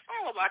 that's right,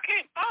 followable. I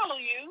can't follow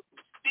you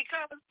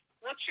because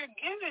what you're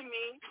giving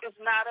me is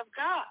not of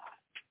God.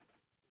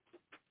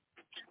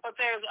 But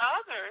there's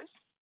others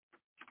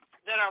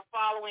that are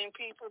following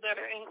people that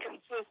are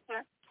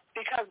inconsistent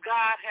because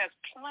God has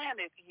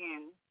planted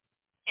you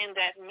in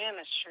that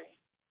ministry.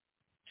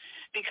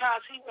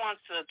 Because he wants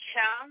to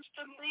challenge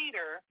the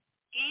leader,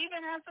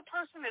 even as the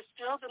person is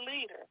still the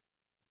leader,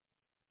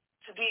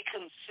 to be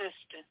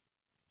consistent.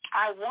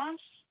 I once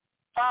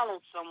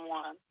followed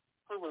someone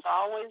who was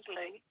always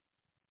late,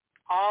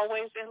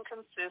 always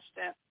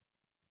inconsistent,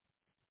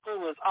 who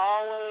was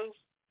always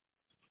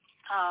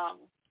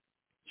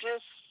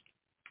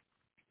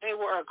they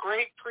were a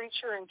great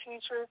preacher and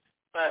teacher,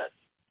 but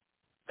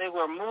they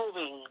were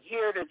moving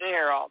here to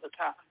there all the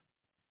time.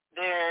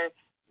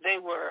 They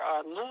were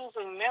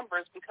losing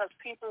members because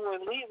people were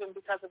leaving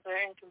because of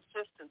their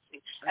inconsistency.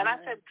 And I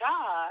said,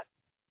 God,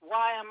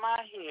 why am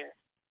I here?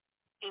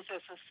 He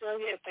said,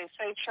 Cecilia, if they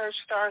say church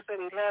starts at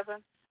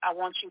 11, I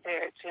want you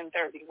there at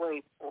 10:30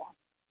 waiting for them.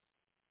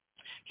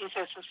 He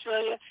said,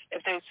 Cecilia, if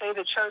they say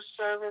the church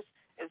service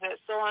is at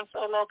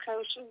so-and-so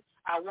location,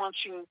 I want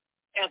you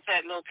at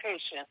that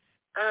location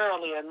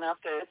early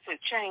enough that if it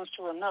changed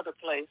to another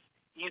place,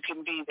 you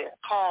can be there.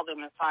 Call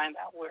them and find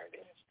out where it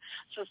is.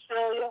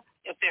 Cecilia,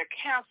 if they're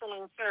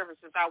canceling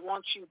services, I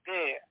want you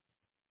there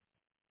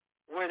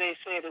where they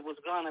said it was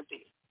going to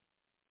be.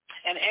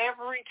 And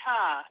every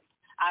time,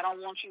 I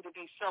don't want you to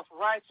be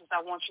self-righteous.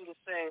 I want you to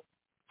say,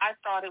 I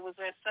thought it was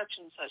at such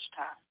and such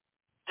time.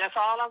 That's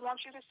all I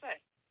want you to say.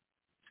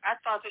 I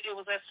thought that it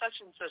was at such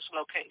and such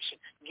location.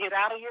 Get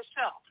out of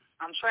yourself.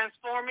 I'm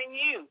transforming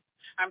you.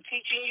 I'm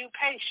teaching you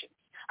patience.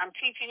 I'm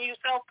teaching you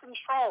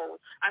self-control.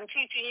 I'm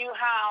teaching you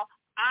how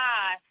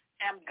I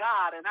am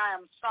God and I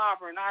am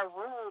sovereign. I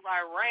rule,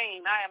 I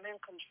reign, I am in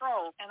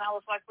control. And I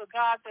was like, but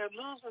God, they're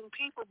losing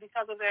people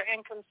because of their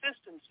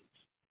inconsistencies.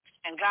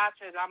 And God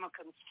said, I'm a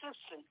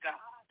consistent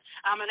God.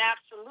 I'm an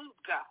absolute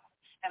God.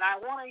 And I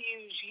want to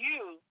use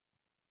you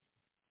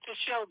to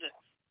show them.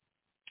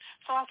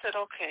 So I said,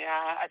 okay.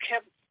 I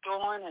kept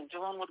going and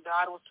doing what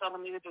God was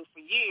telling me to do for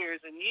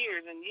years and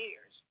years and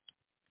years.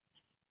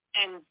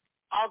 And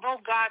although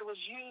God was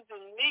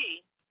using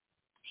me,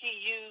 he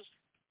used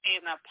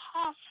an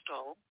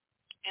apostle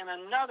in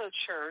another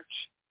church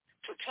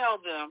to tell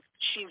them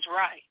she's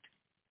right.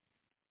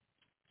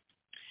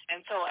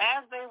 And so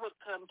as they would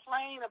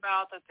complain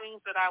about the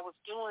things that I was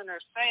doing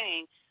or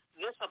saying,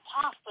 this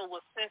apostle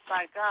was sent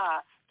by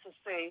God to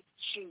say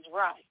she's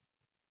right.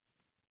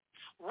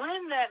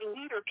 When that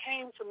leader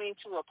came to me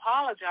to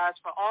apologize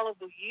for all of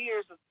the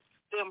years of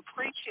them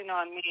preaching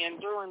on me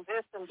and doing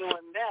this and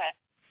doing that,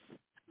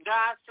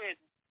 God said,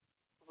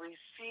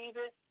 receive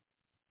it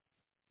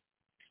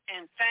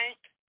and thank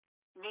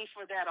me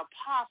for that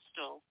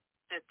apostle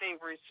that they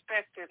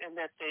respected and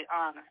that they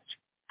honored.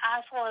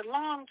 For a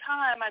long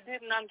time, I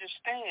didn't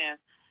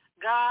understand.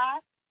 God,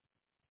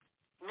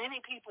 many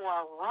people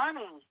are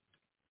running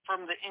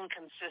from the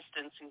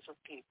inconsistencies of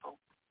people,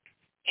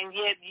 and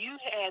yet you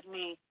had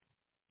me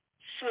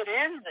sit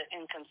in the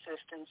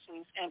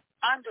inconsistencies and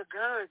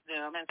undergird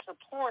them and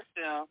support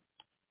them.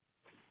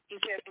 He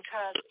said,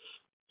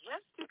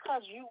 just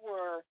because you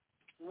were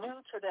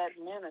new to that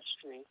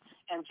ministry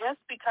and just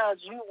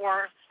because you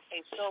weren't a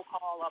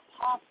so-called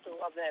apostle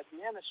of that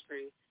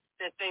ministry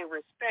that they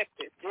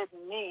respected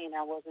didn't mean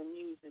I wasn't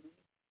using you.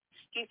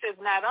 He says,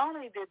 not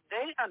only did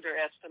they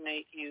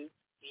underestimate you,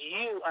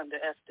 you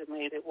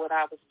underestimated what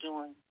I was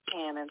doing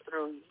in and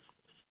through you.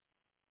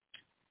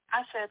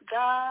 I said,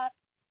 God,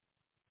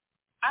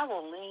 I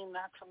will lean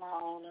not to my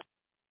own.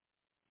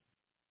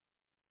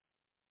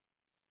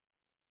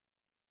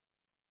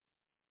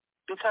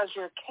 Because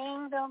your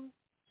kingdom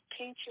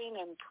teaching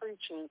and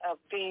preaching of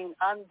being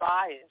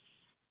unbiased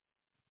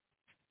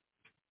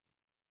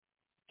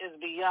is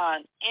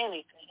beyond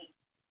anything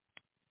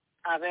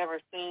I've ever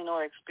seen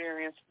or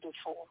experienced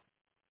before.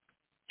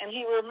 And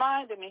he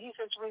reminded me, he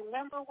says,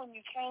 remember when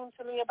you came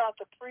to me about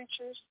the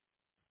preachers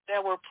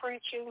that were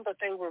preaching but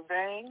they were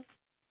vain?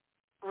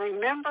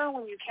 Remember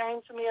when you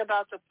came to me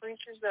about the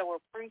preachers that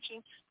were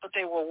preaching but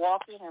they were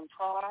walking in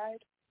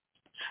pride?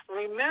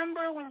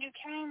 Remember when you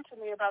came to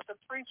me about the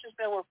preachers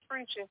that were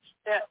preaching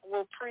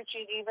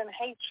even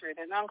hatred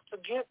and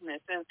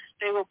unforgiveness, and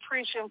they were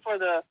preaching for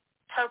the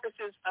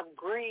purposes of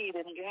greed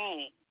and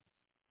gain?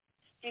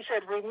 He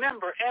said,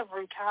 remember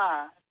every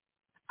time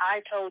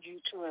I told you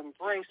to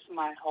embrace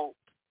my hope,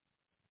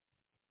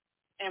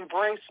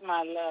 embrace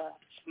my love,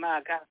 my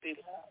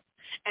agape love,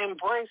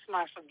 embrace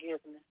my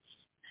forgiveness,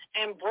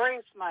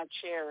 embrace my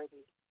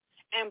charity,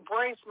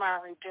 embrace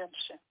my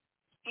redemption.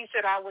 He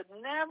said, I would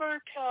never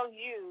tell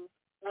you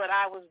what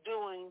I was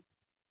doing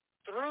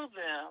through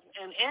them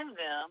and in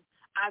them.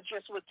 I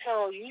just would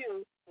tell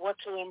you what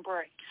to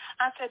embrace.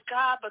 I said,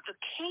 God, but the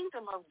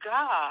kingdom of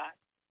God,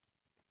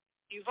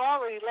 you've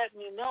already let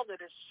me know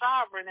that it's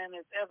sovereign and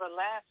it's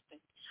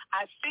everlasting.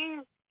 I see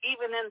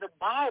even in the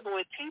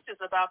Bible it teaches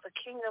about the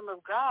kingdom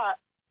of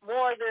God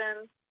more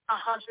than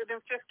 150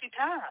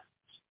 times.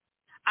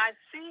 I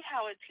see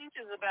how it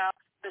teaches about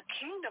the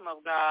kingdom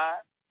of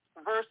God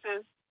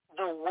versus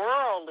the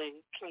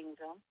worldly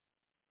kingdom.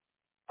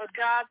 But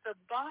God, the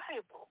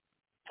Bible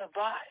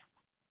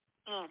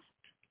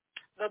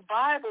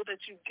that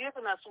you've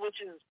given us,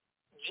 which is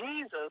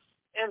Jesus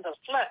in the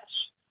flesh,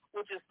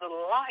 which is the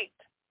light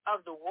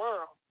of the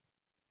world,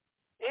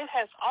 it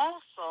has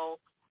also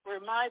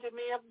reminded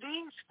me of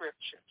these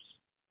scriptures.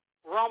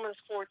 Romans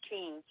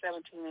 14,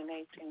 17, and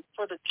 18.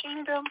 For the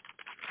kingdom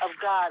of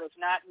God is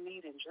not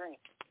meat and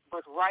drink,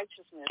 but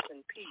righteousness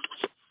and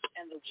peace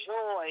and the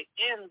joy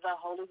in the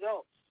Holy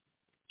Ghost.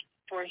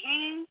 For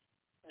he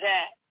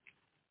that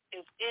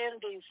is in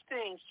these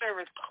things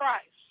serveth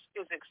Christ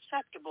is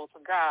acceptable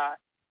to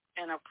God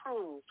and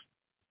approved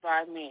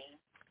by men.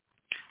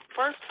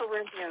 1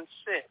 Corinthians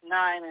 6, 9,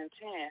 and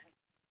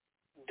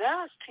 10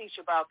 does teach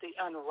about the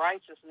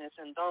unrighteousness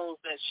in those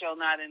that shall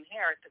not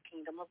inherit the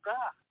kingdom of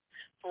God.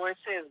 For it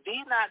says,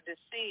 be not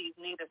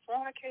deceived, neither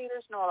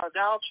fornicators, nor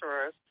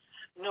adulterers,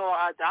 nor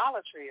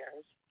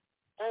idolaters,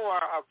 or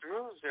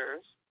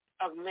abusers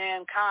of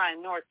mankind,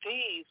 nor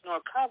thieves,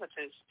 nor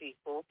covetous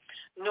people,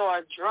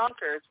 nor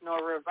drunkards, nor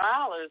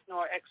revilers,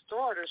 nor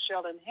extorters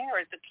shall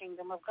inherit the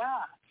kingdom of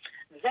God.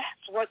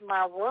 That's what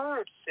my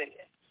word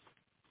says.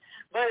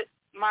 But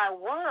my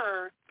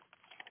word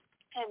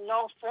in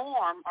no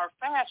form or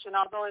fashion,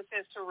 although it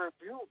says to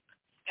rebuke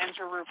and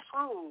to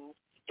reprove,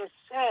 it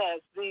says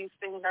these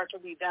things are to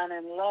be done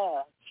in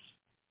love.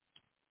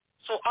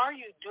 So are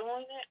you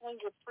doing it when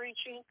you're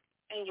preaching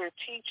and you're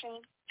teaching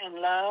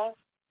in love?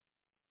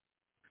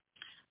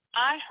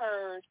 I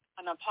heard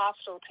an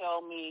apostle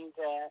tell me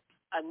that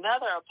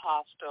another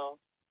apostle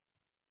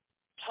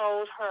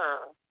told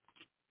her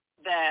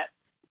that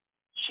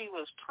she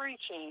was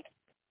preaching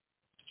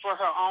for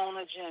her own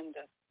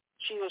agenda.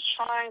 She was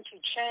trying to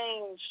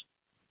change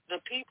the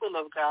people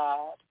of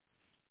God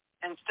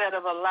instead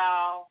of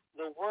allow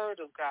the word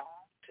of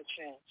God to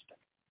change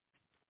them.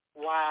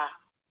 Wow.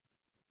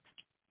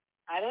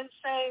 I didn't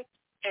say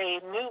a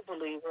new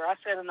believer. I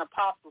said an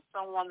apostle,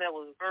 someone that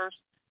was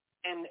versed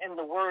in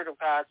the word of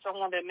God,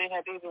 someone that may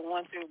have even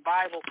went through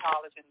Bible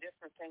college and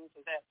different things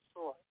of that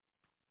sort.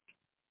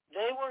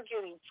 They were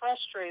getting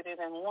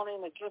frustrated and wanting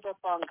to give up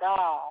on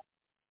God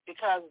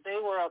because they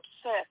were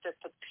upset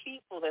that the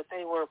people that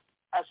they were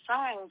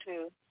assigned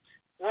to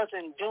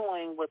wasn't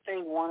doing what they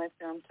wanted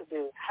them to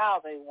do,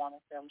 how they wanted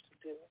them to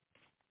do it.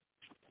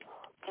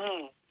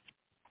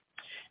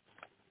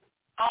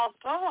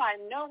 Although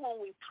I know when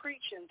we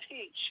preach and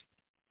teach,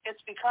 it's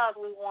because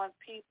we want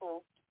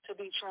people to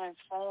be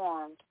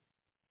transformed.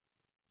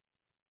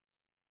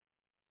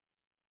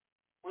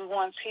 We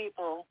want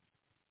people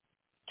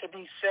to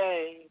be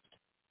saved,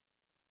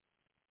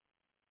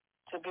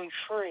 to be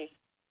free.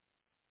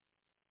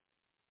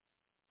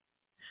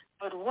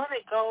 But when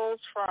it goes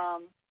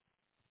from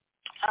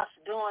us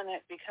doing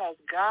it because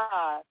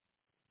God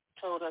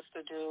told us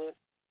to do it,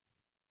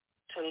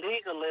 to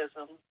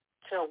legalism,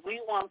 till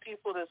we want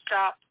people to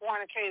stop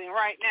fornicating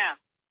right now.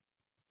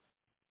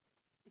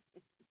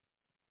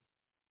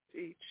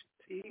 Teach.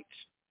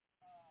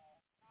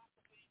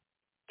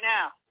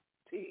 Now.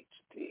 Teach.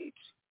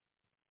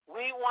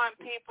 We want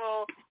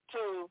people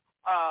to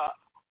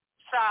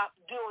stop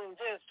doing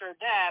this or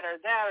that or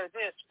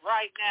this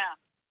right now.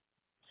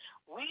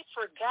 We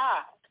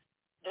forgot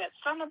that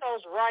some of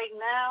those right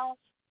nows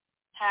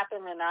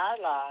happen in our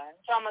lives.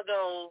 Some of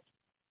those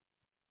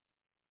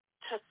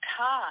took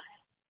time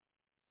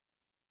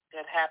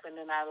that happened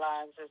in our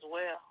lives as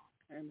well.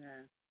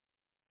 Amen.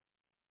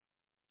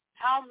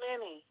 How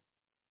many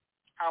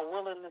are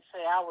willing to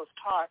say, I was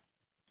taught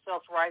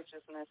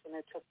self-righteousness and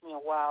it took me a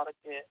while to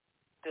get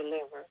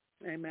delivered?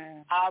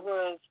 Amen. I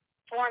was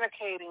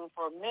fornicating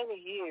for many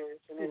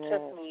years and it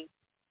took me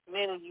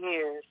many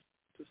years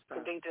to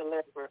be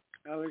delivered.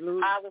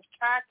 Hallelujah. I was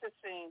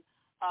practicing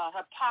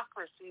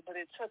hypocrisy, but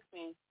it took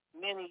me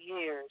many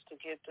years to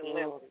get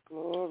delivered.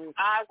 Glory.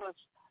 I was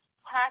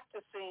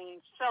practicing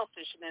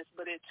selfishness,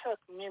 but it took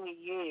many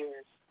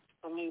years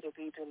for me to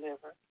be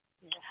delivered.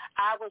 Yeah.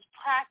 I was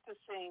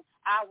practicing,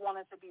 I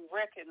wanted to be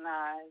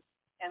recognized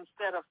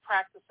instead of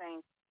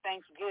practicing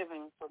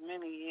thanksgiving for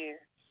many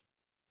years.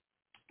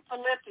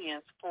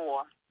 Philippians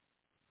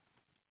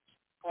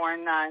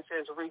 4:9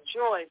 says,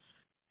 rejoice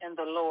in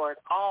the Lord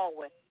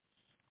always.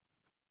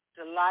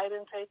 Delight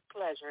and take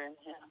pleasure in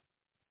him.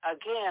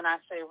 Again,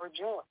 I say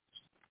rejoice.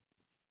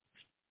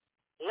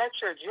 Let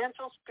your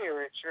gentle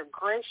spirit, your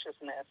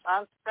graciousness,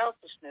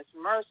 unselfishness,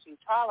 mercy,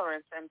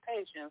 tolerance, and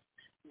patience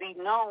be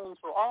known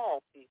to all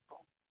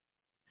people.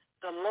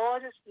 The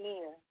Lord is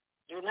near.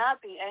 Do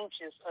not be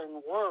anxious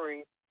and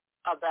worried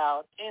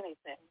about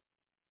anything.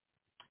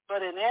 But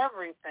in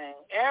everything,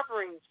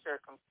 every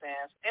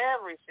circumstance,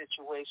 every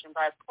situation,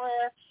 by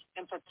prayer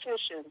and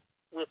petition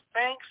with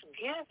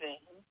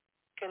thanksgiving,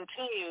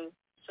 continue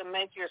to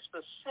make your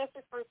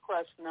specific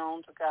requests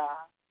known to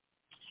God.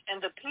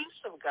 And the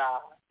peace of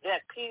God,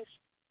 that peace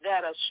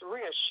that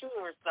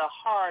reassures the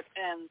heart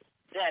and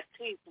that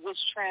peace which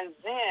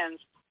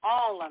transcends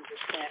all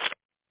understanding,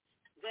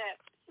 that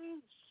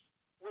peace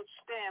which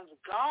stands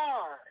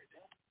guard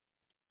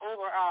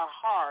over our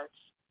hearts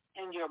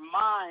and your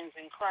minds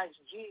in Christ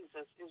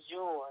Jesus is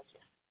yours.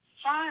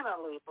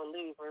 Finally,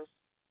 believers,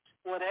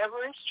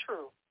 whatever is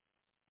true,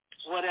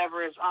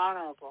 whatever is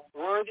honorable,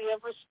 worthy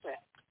of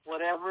respect,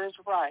 whatever is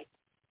right,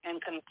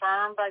 and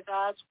confirmed by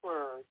God's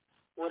word,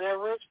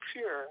 whatever is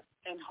pure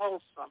and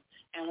wholesome,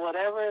 and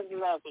whatever is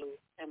lovely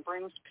and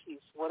brings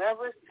peace,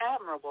 whatever is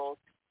admirable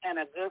and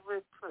a good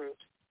reproof,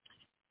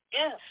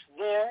 if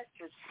there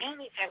is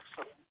any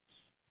excellence,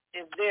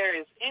 if there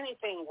is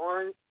anything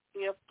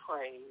worthy of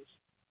praise,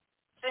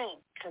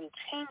 think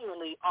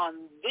continually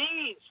on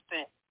these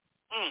things.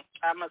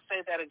 I must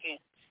say that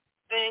again.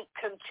 Think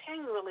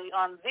continually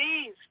on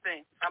these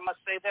things. I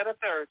must say that a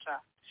third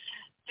time.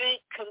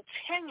 Think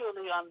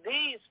continually on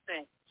these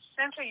things.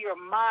 Center your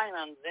mind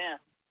on them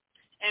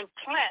and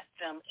plant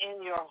them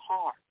in your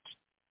heart.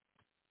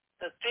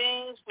 The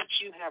things which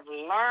you have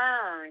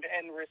learned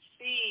and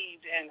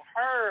received and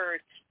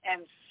heard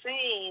and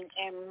seen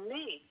in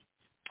me,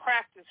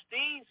 practice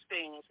these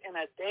things in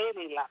a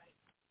daily life.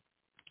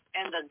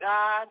 And the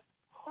God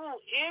who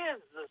is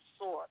the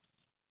source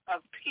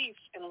of peace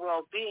and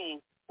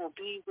well-being will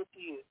be with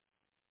you.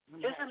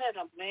 Mm-hmm. Isn't it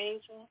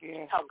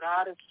amazing how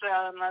God is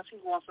telling us he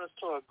wants us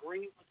to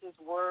agree with his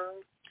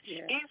word?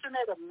 Yeah. Isn't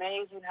it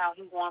amazing how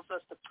he wants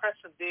us to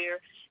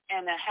persevere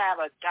and to have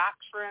a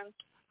doctrine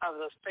of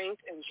the faith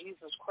in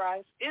Jesus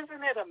Christ? Isn't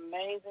it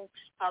amazing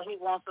how he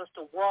wants us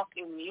to walk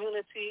in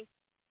unity,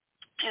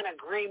 in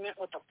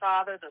agreement with the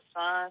Father, the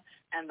Son,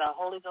 and the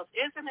Holy Ghost?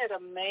 Isn't it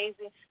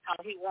amazing how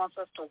he wants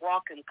us to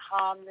walk in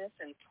calmness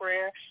and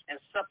prayer and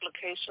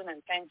supplication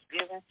and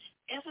thanksgiving?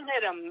 Isn't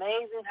it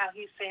amazing how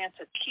he's saying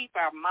to keep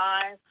our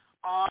minds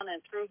on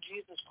and through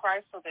Jesus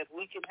Christ so that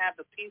we can have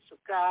the peace of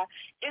God.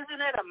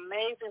 Isn't it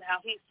amazing how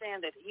he's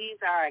saying that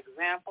he's our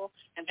example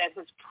and that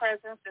his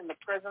presence and the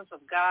presence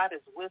of God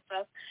is with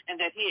us and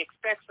that he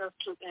expects us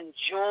to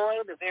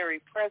enjoy the very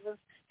presence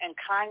and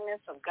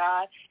kindness of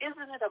God?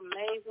 Isn't it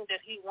amazing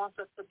that he wants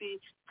us to be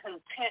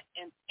content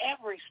in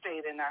every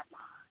state in our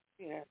mind?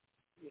 Yes,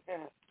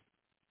 yes.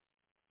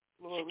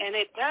 And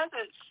it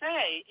doesn't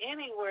say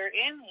anywhere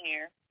in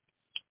here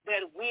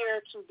that we're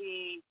to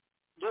be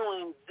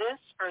doing this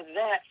or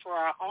that for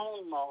our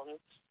own motives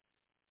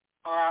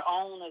or our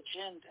own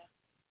agenda.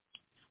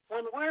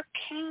 When we're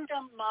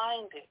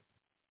kingdom-minded,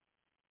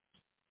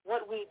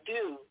 what we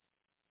do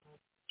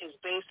is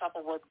based off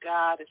of what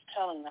God is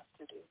telling us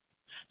to do.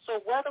 So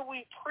whether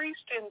we preach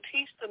and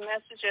teach the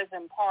message as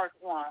in part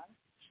 1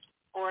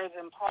 or as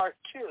in part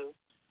 2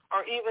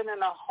 or even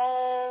in a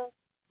whole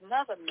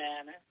another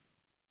manner,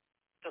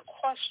 the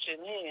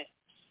question is,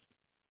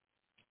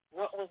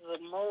 what was the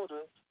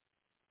motive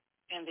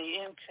and the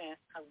intent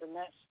of the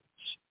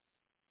message?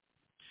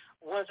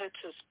 Was it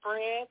to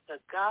spread the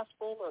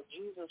gospel of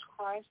Jesus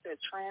Christ that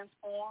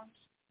transforms,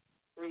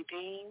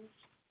 redeems,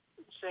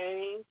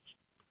 saves,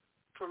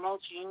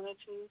 promotes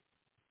unity,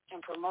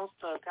 and promotes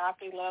the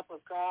agape love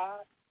of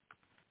God?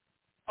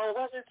 Or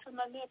was it to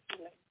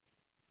manipulate?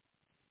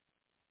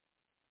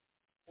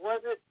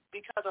 Was it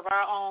because of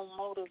our own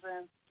motives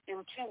and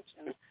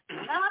intentions?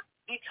 Not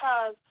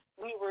because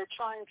we were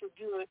trying to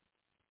do it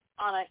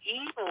on an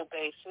evil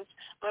basis,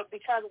 but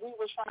because we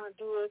were trying to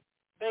do it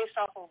based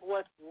off of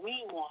what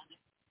we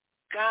wanted.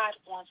 God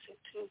wants it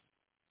too.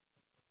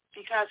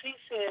 Because he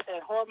said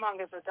that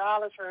whoremongers,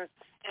 idolaters,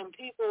 and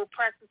people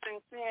practicing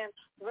sin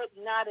would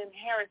not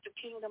inherit the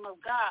kingdom of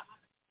God.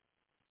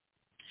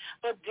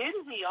 But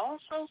didn't he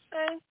also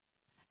say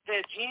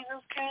that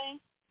Jesus came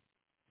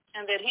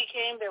and that he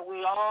came that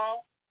we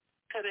all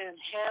could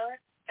inherit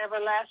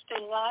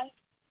everlasting life?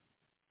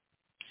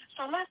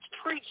 So let's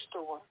preach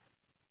the word.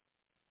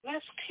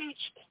 Let's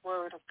teach the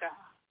word of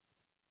God.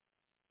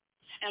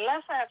 And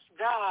let's ask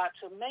God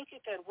to make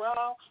it that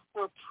while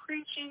we're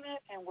preaching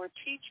it and we're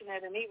teaching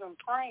it and even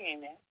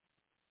praying it,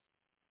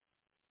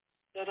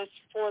 that it's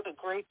for the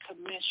Great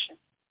Commission.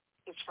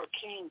 It's for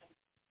kingdom.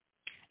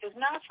 It's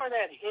not for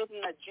that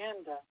hidden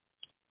agenda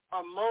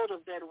or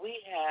motive that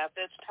we have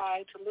that's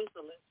tied to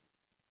legalism.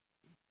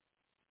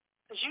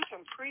 Because you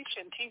can preach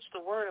and teach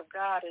the word of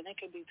God and it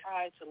can be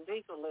tied to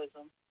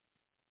legalism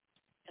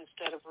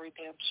instead of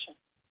redemption.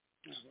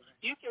 Mm-hmm.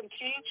 You can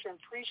teach and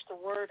preach the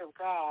word of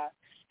God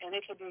and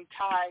it can be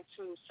tied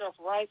to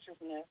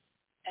self-righteousness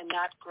and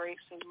not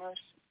grace and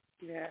mercy.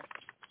 Yeah.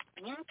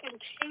 You can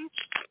teach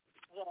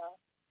the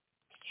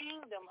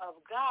kingdom of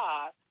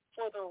God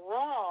for the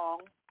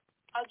wrong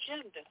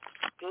agenda.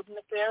 Didn't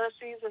the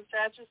Pharisees and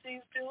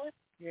Sadducees do it?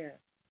 Yeah.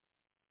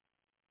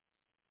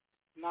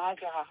 My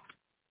God.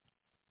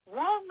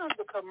 One of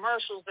the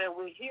commercials that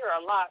we hear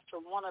a lot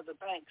from one of the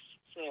banks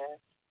says,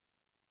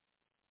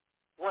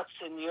 "What's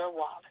in your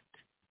wallet?"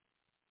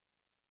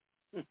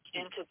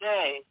 And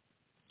today,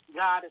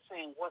 God is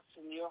saying, what's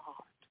in your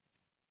heart?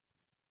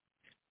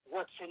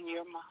 What's in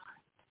your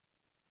mind?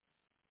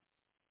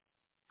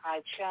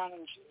 I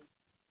challenge you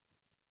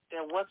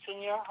that what's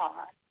in your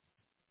heart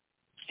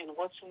and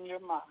what's in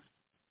your mind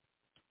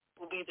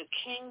will be the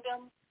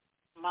kingdom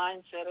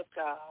mindset of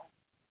God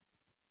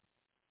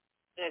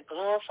that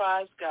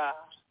glorifies God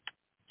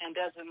and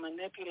doesn't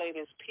manipulate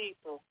his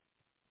people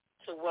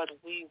to what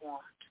we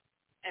want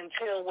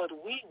until what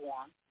we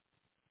want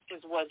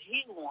is what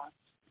he wants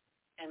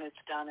and it's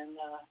done in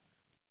love.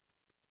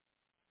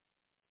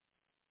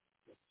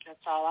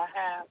 That's all I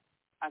have.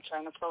 I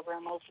turn the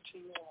program over to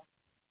you.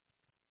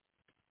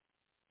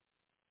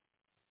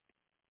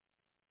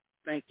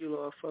 Thank you,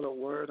 Lord, for the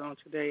word on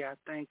today. I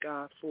thank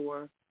God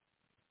for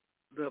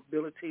the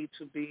ability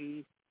to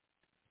be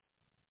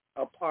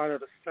a part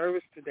of the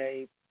service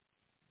today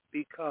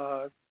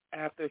because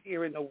after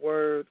hearing the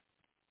word,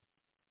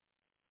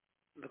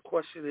 the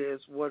question is,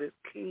 what is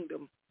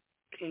kingdom?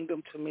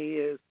 Kingdom to me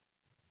is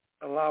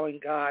allowing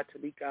God to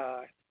be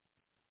God.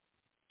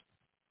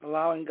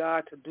 Allowing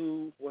God to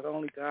do what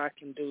only God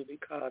can do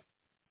because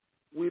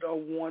we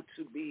don't want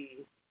to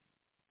be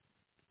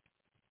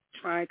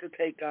trying to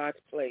take God's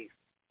place.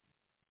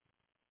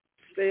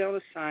 Stay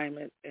on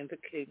assignment in the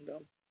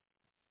kingdom.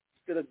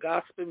 Still the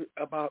gospel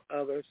about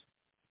others.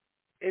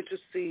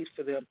 Intercede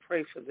for them.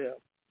 Pray for them.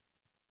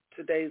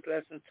 Today's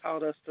lesson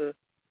taught us to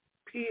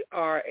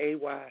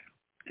P-R-A-Y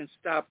and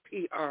stop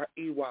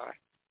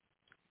P-R-E-Y-I-N-G.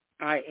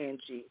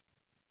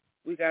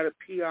 We got a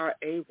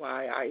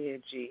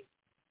P-R-A-Y-I-N-G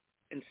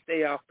and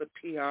stay off the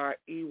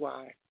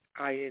P-R-E-Y-I-N-G.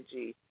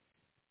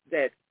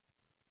 That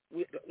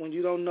when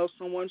you don't know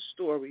someone's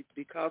story,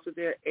 because of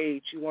their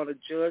age, you want to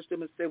judge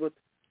them and say what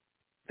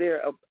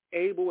they're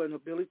able and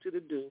ability to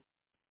do,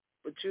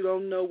 but you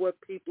don't know what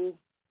people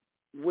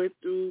went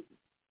through,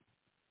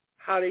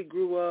 how they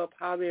grew up,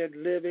 how they're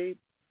living.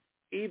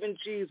 Even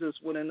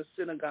Jesus went in the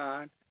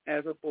synagogue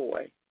as a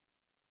boy.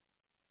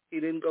 He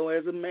didn't go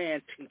as a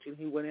man teaching.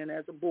 He went in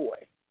as a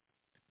boy.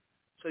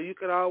 So you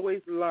can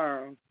always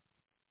learn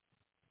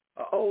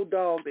An old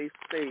dog, they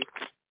say,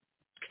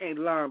 can't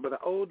learn, but an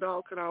old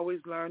dog can always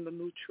learn the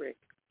new trick.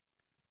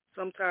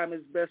 Sometimes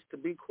it's best to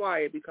be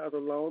quiet because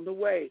along the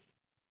way,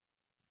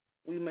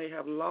 we may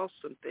have lost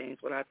some things,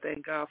 but I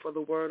thank God for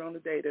the word on the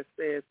day that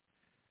says,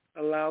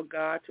 allow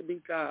God to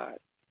be God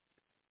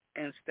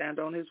and stand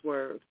on his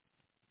word.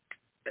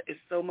 It's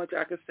so much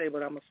I could say,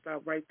 but I'm going to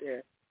stop right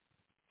there.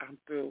 I'm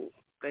through.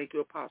 Thank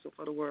you, Apostle,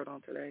 for the word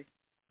on today.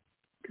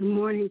 Good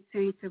morning,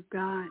 saints of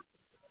God.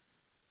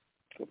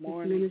 Good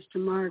morning. Minister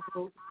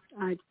Margot,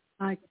 I'd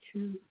like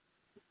to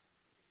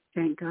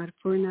thank God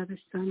for another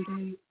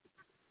Sunday.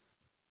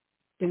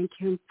 Thank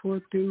him for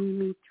bringing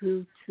me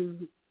through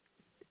to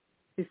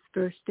this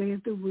first day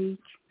of the week.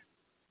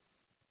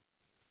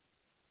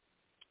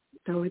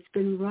 Though it's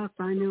been rough,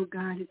 I know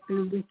God has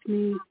been with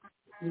me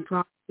and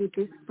brought me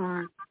this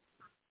far.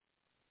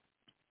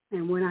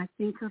 And when I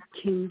think of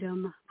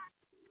kingdom,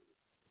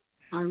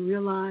 I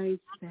realize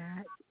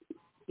that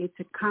it's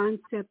a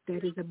concept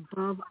that is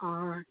above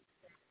our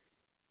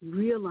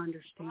real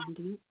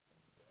understanding.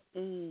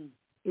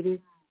 It is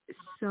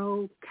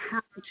so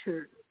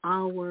counter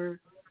our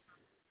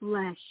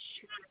flesh.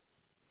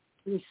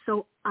 It is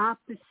so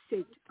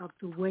opposite of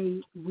the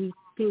way we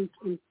think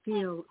and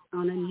feel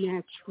on a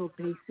natural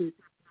basis.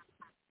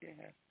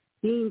 Yeah.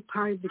 Being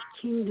part of the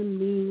kingdom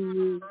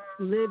means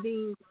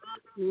living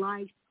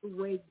life the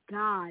way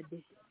God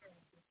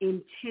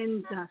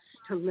intends us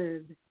to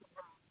live,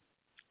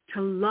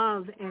 to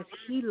love as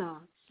he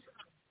loves,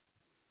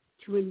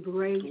 to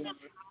embrace,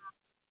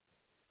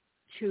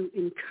 to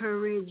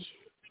encourage,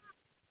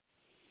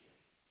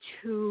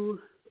 to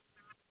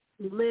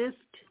lift,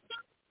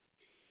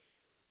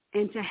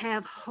 and to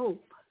have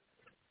hope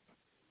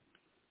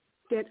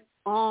that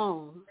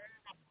all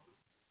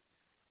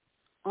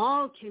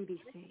can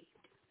be saved.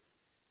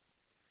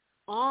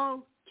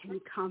 All can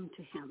come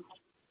to him.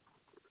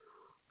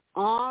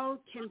 All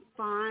can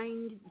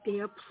find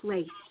their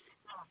place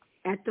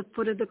at the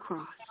foot of the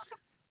cross.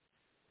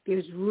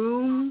 There's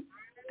room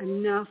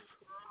enough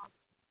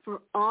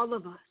for all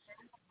of us.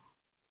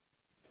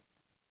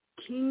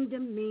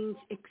 Kingdom means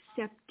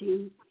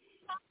accepting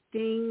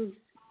things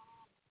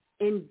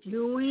and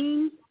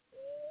doing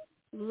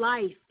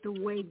life the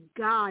way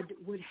God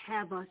would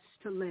have us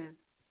to live.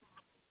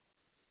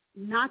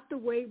 Not the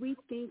way we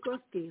think or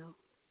feel.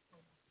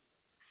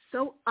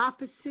 So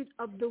opposite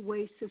of the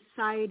way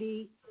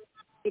society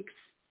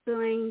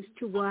explains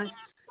to us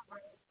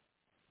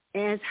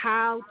as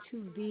how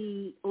to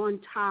be on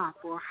top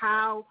or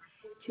how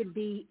to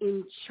be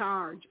in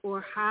charge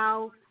or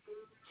how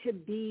to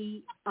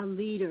be a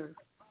leader.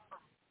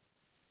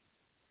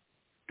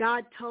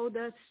 God told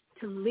us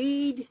to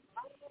lead,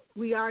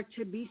 we are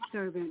to be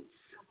servants.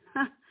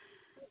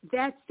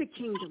 That's the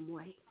kingdom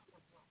way,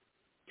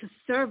 to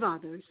serve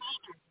others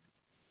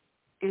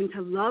and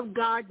to love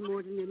God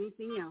more than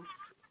anything else.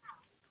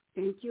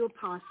 Thank you,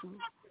 Apostle,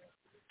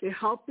 for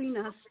helping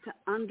us to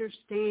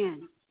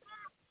understand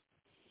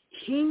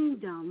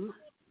kingdom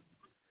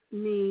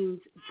means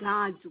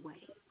God's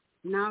way,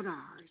 not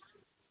ours.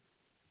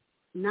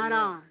 Not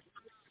ours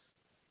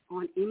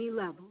on any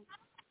level.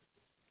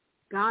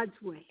 God's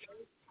way.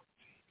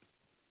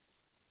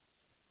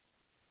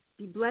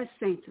 Be blessed,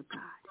 saints of God.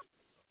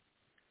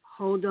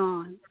 Hold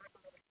on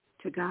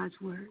to God's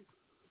word.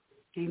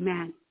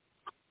 Amen.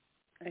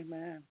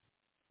 Amen.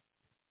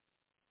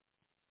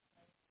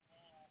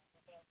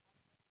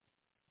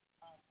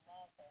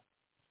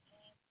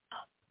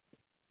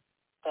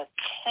 The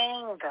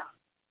kingdom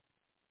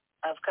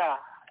of God.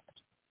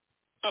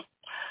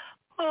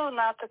 Oh,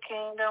 not the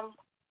kingdom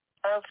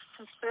of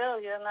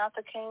Cecilia, not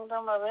the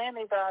kingdom of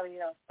anybody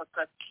else, but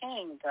the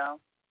kingdom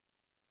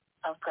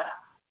of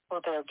God.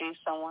 Will there be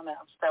someone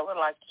else that would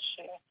like to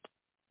share?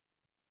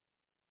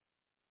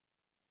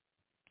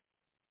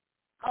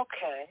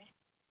 Okay.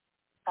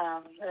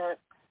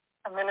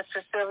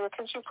 Minister Sylvia,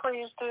 could you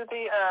please do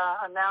the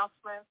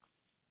announcements?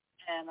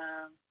 And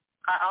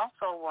I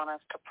also want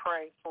us to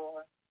pray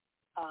for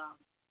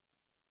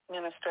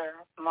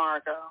Minister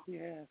Margot.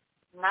 Yes.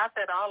 Not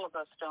that all of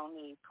us don't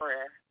need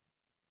prayer,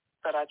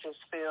 but I just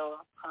feel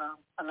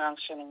an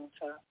unctioning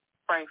to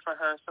pray for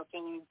her. So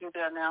can you do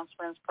the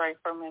announcements, pray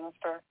for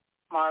Minister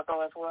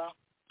Margot as well?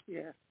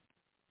 Yes.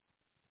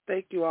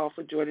 Thank you all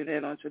for joining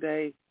in on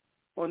today,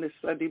 on this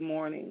Sunday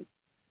morning,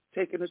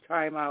 taking the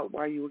time out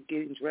while you were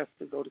getting dressed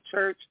to go to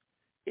church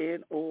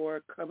and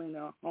or coming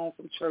home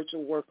from church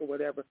or work or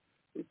whatever.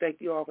 We thank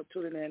you all for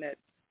tuning in at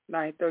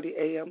 9:30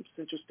 a.m.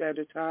 Central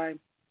Standard Time,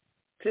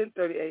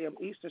 10:30 a.m.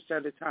 Eastern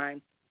Standard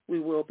Time. We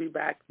will be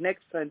back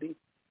next Sunday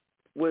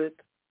with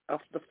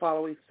the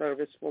following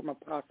service from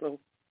Apostle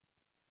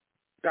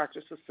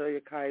Dr.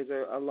 Cecilia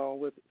Kaiser, along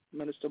with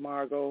Minister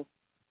Margot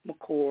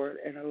McCord,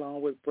 and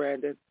along with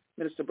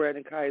Minister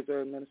Brandon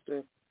Kaiser and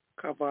Minister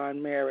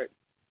Carvon Merritt.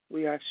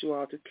 We ask you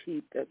all to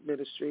keep that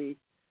ministry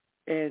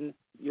in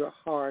your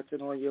hearts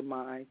and on your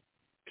mind.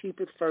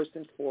 Keep it first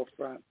and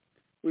forefront.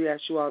 We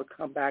ask you all to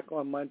come back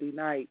on Monday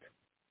night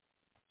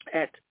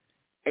at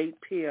 8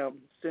 p.m.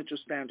 Central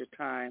Standard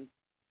Time,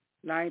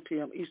 9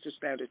 p.m. Eastern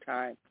Standard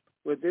Time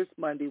where this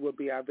Monday will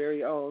be our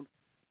very own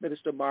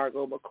Minister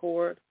Margot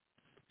McCord.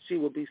 She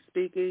will be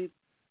speaking,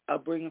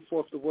 bringing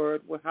forth the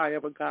word,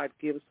 however God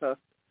gives her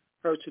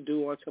to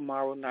do on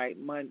tomorrow night,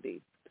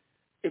 Monday.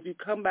 If you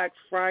come back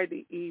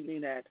Friday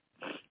evening at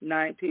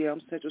 9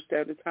 p.m. Central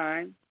Standard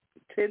Time,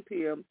 10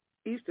 p.m.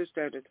 Eastern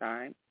Standard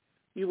Time,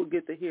 you will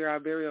get to hear our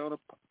very own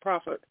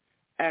prophet,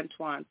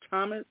 Antoine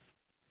Thomas.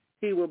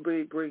 He will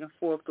be bringing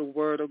forth the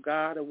word of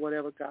God or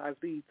whatever God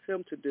leads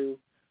him to do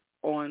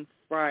on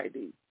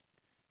Friday.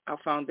 Our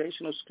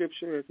foundational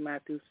scripture is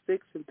Matthew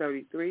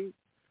 6:33.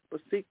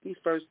 But seek ye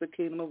first the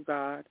kingdom of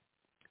God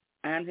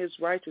and his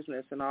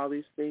righteousness, and all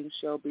these things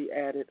shall be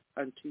added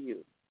unto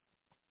you.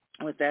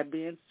 With that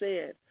being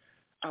said,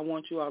 I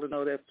want you all to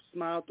know that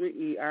Smile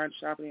 3E, Iron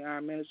Sharpening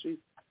Iron Ministries,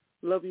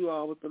 love you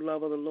all with the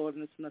love of the Lord,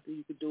 and there's nothing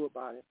you can do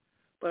about it.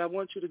 But I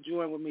want you to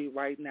join with me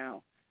right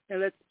now, and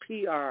let's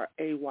pray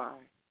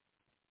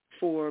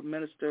for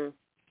Minister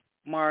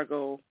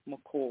Margot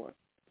McCord.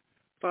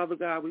 Father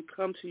God, we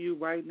come to you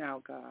right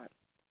now, God,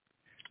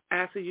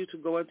 asking you to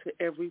go into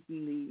every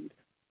need,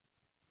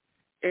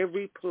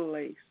 every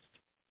place,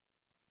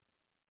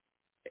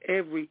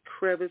 every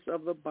crevice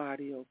of the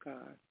body, oh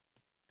God.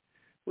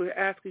 We're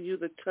asking you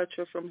to touch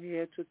her from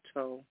head to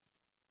toe,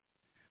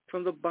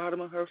 from the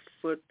bottom of her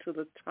foot to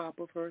the top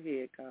of her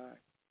head, God,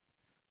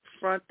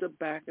 front to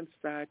back and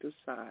side to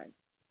side.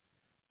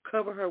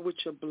 Cover her with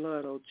your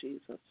blood, oh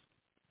Jesus.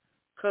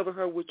 Cover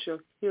her with your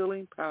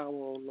healing power,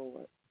 oh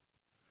Lord.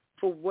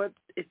 For what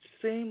it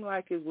seemed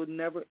like it would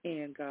never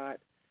end, God,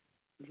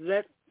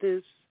 let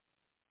this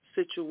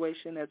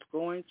situation that's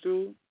going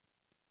through,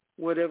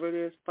 whatever it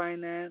is,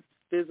 finance,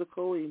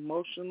 physical,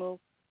 emotional,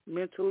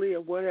 mentally,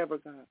 or whatever,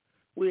 God,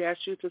 we ask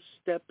you to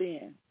step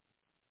in.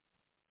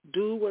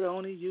 Do what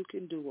only you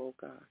can do, oh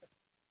God.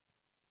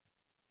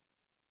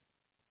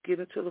 Get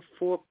into the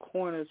four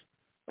corners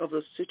of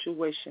the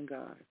situation,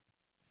 God,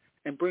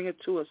 and bring it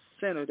to a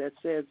center that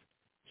says,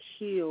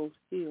 heal,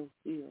 heal,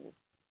 heal.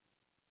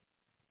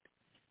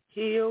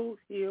 Heal,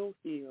 heal,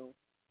 heal.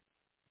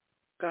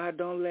 God,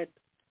 don't let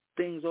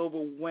things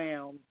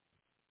overwhelm.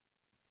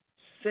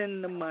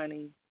 Send the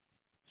money.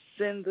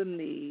 Send the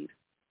need.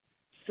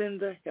 Send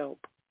the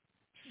help.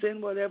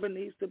 Send whatever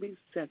needs to be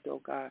sent,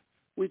 oh God.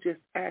 We just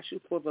ask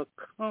you for the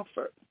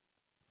comfort,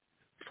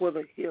 for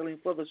the healing,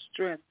 for the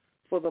strength,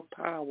 for the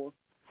power.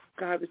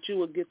 God, that you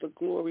will get the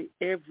glory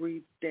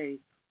every day,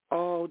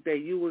 all day.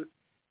 You will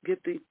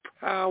get the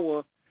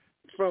power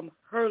from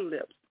her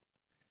lips.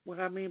 What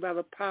I mean by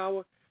the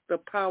power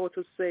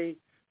to say,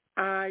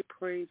 I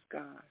praise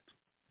God.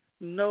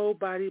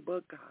 Nobody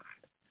but God.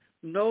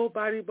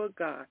 Nobody but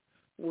God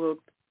will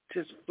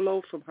just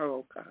flow from her,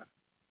 oh God.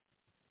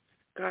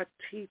 God,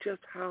 teach us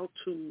how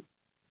to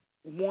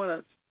want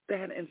to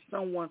stand in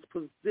someone's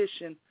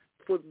position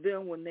for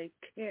them when they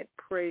can't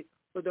pray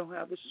or don't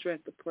have the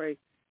strength to pray.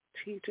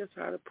 Teach us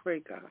how to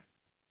pray, God.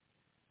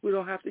 We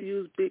don't have to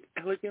use big,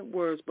 elegant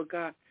words, but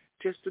God,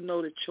 just to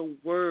know that your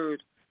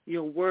word,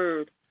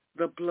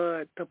 the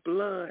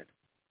blood,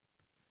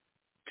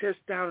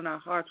 just down in our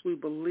hearts we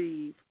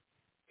believe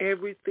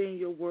everything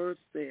your word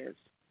says.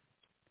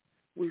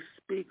 We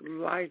speak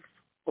life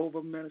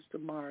over Minister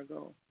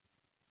Margot.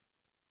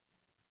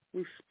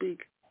 We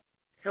speak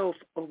health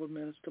over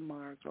Minister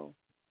Margot.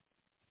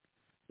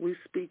 We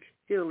speak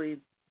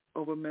healing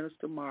over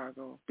Minister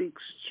Margot. Speak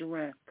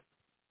strength.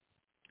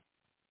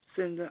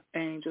 Send the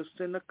angels,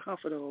 send the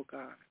comforter, oh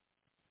God,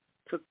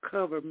 to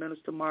cover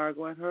Minister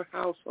Margot and her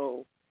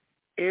household.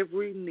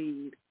 Every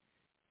need,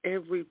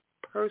 every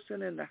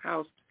person in the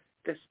house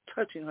that's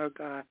touching her,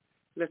 God,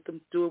 let them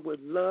do it with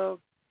love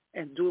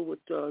and do it with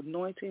the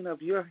anointing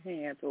of your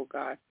hands, oh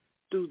God,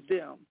 through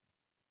them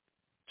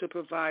to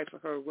provide for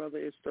her, whether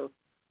it's to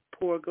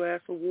pour a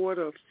glass of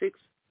water or fix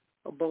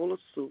a bowl of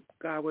soup.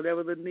 God,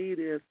 whatever the need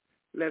is,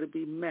 let it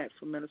be met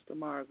for Minister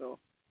Margot.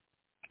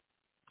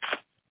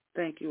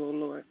 Thank you, O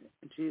Lord.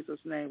 In Jesus'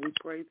 name, we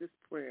pray this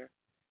prayer,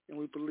 and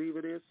we believe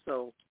it is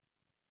so.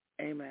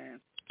 Amen.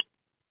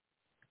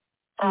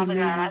 Father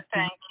God, I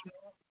thank you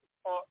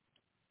for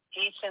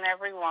each and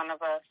every one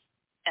of us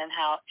and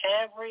how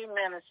every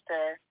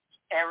minister,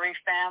 every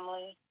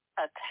family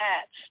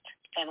attached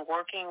and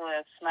working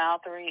with Smile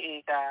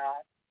 3E,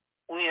 God,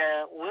 we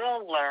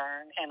will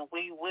learn and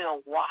we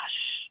will wash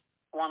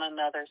one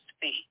another's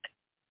feet.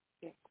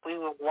 Yes. We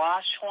will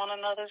wash one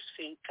another's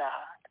feet,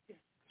 God,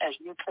 as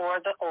you pour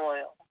the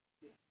oil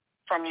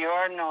from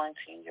your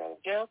anointing, your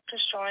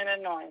guilt-destroying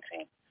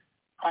anointing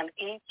on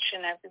each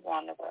and every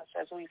one of us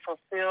as we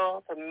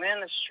fulfill the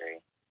ministry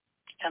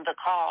and the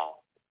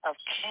call of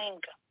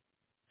kingdom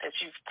that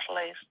you've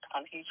placed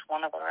on each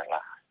one of our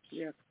lives.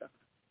 Yes, God.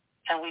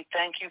 And we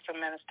thank you for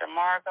Minister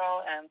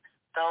Margot and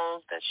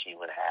those that she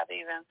would have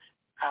even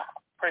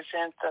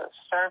present the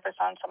service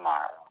on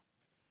tomorrow.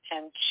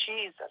 In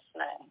Jesus'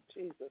 name.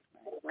 Jesus'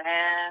 name.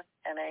 Amen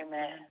and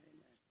amen.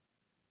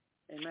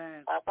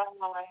 Amen.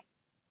 Bye-bye.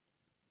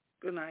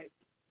 Good night.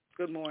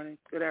 Good morning.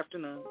 Good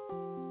afternoon.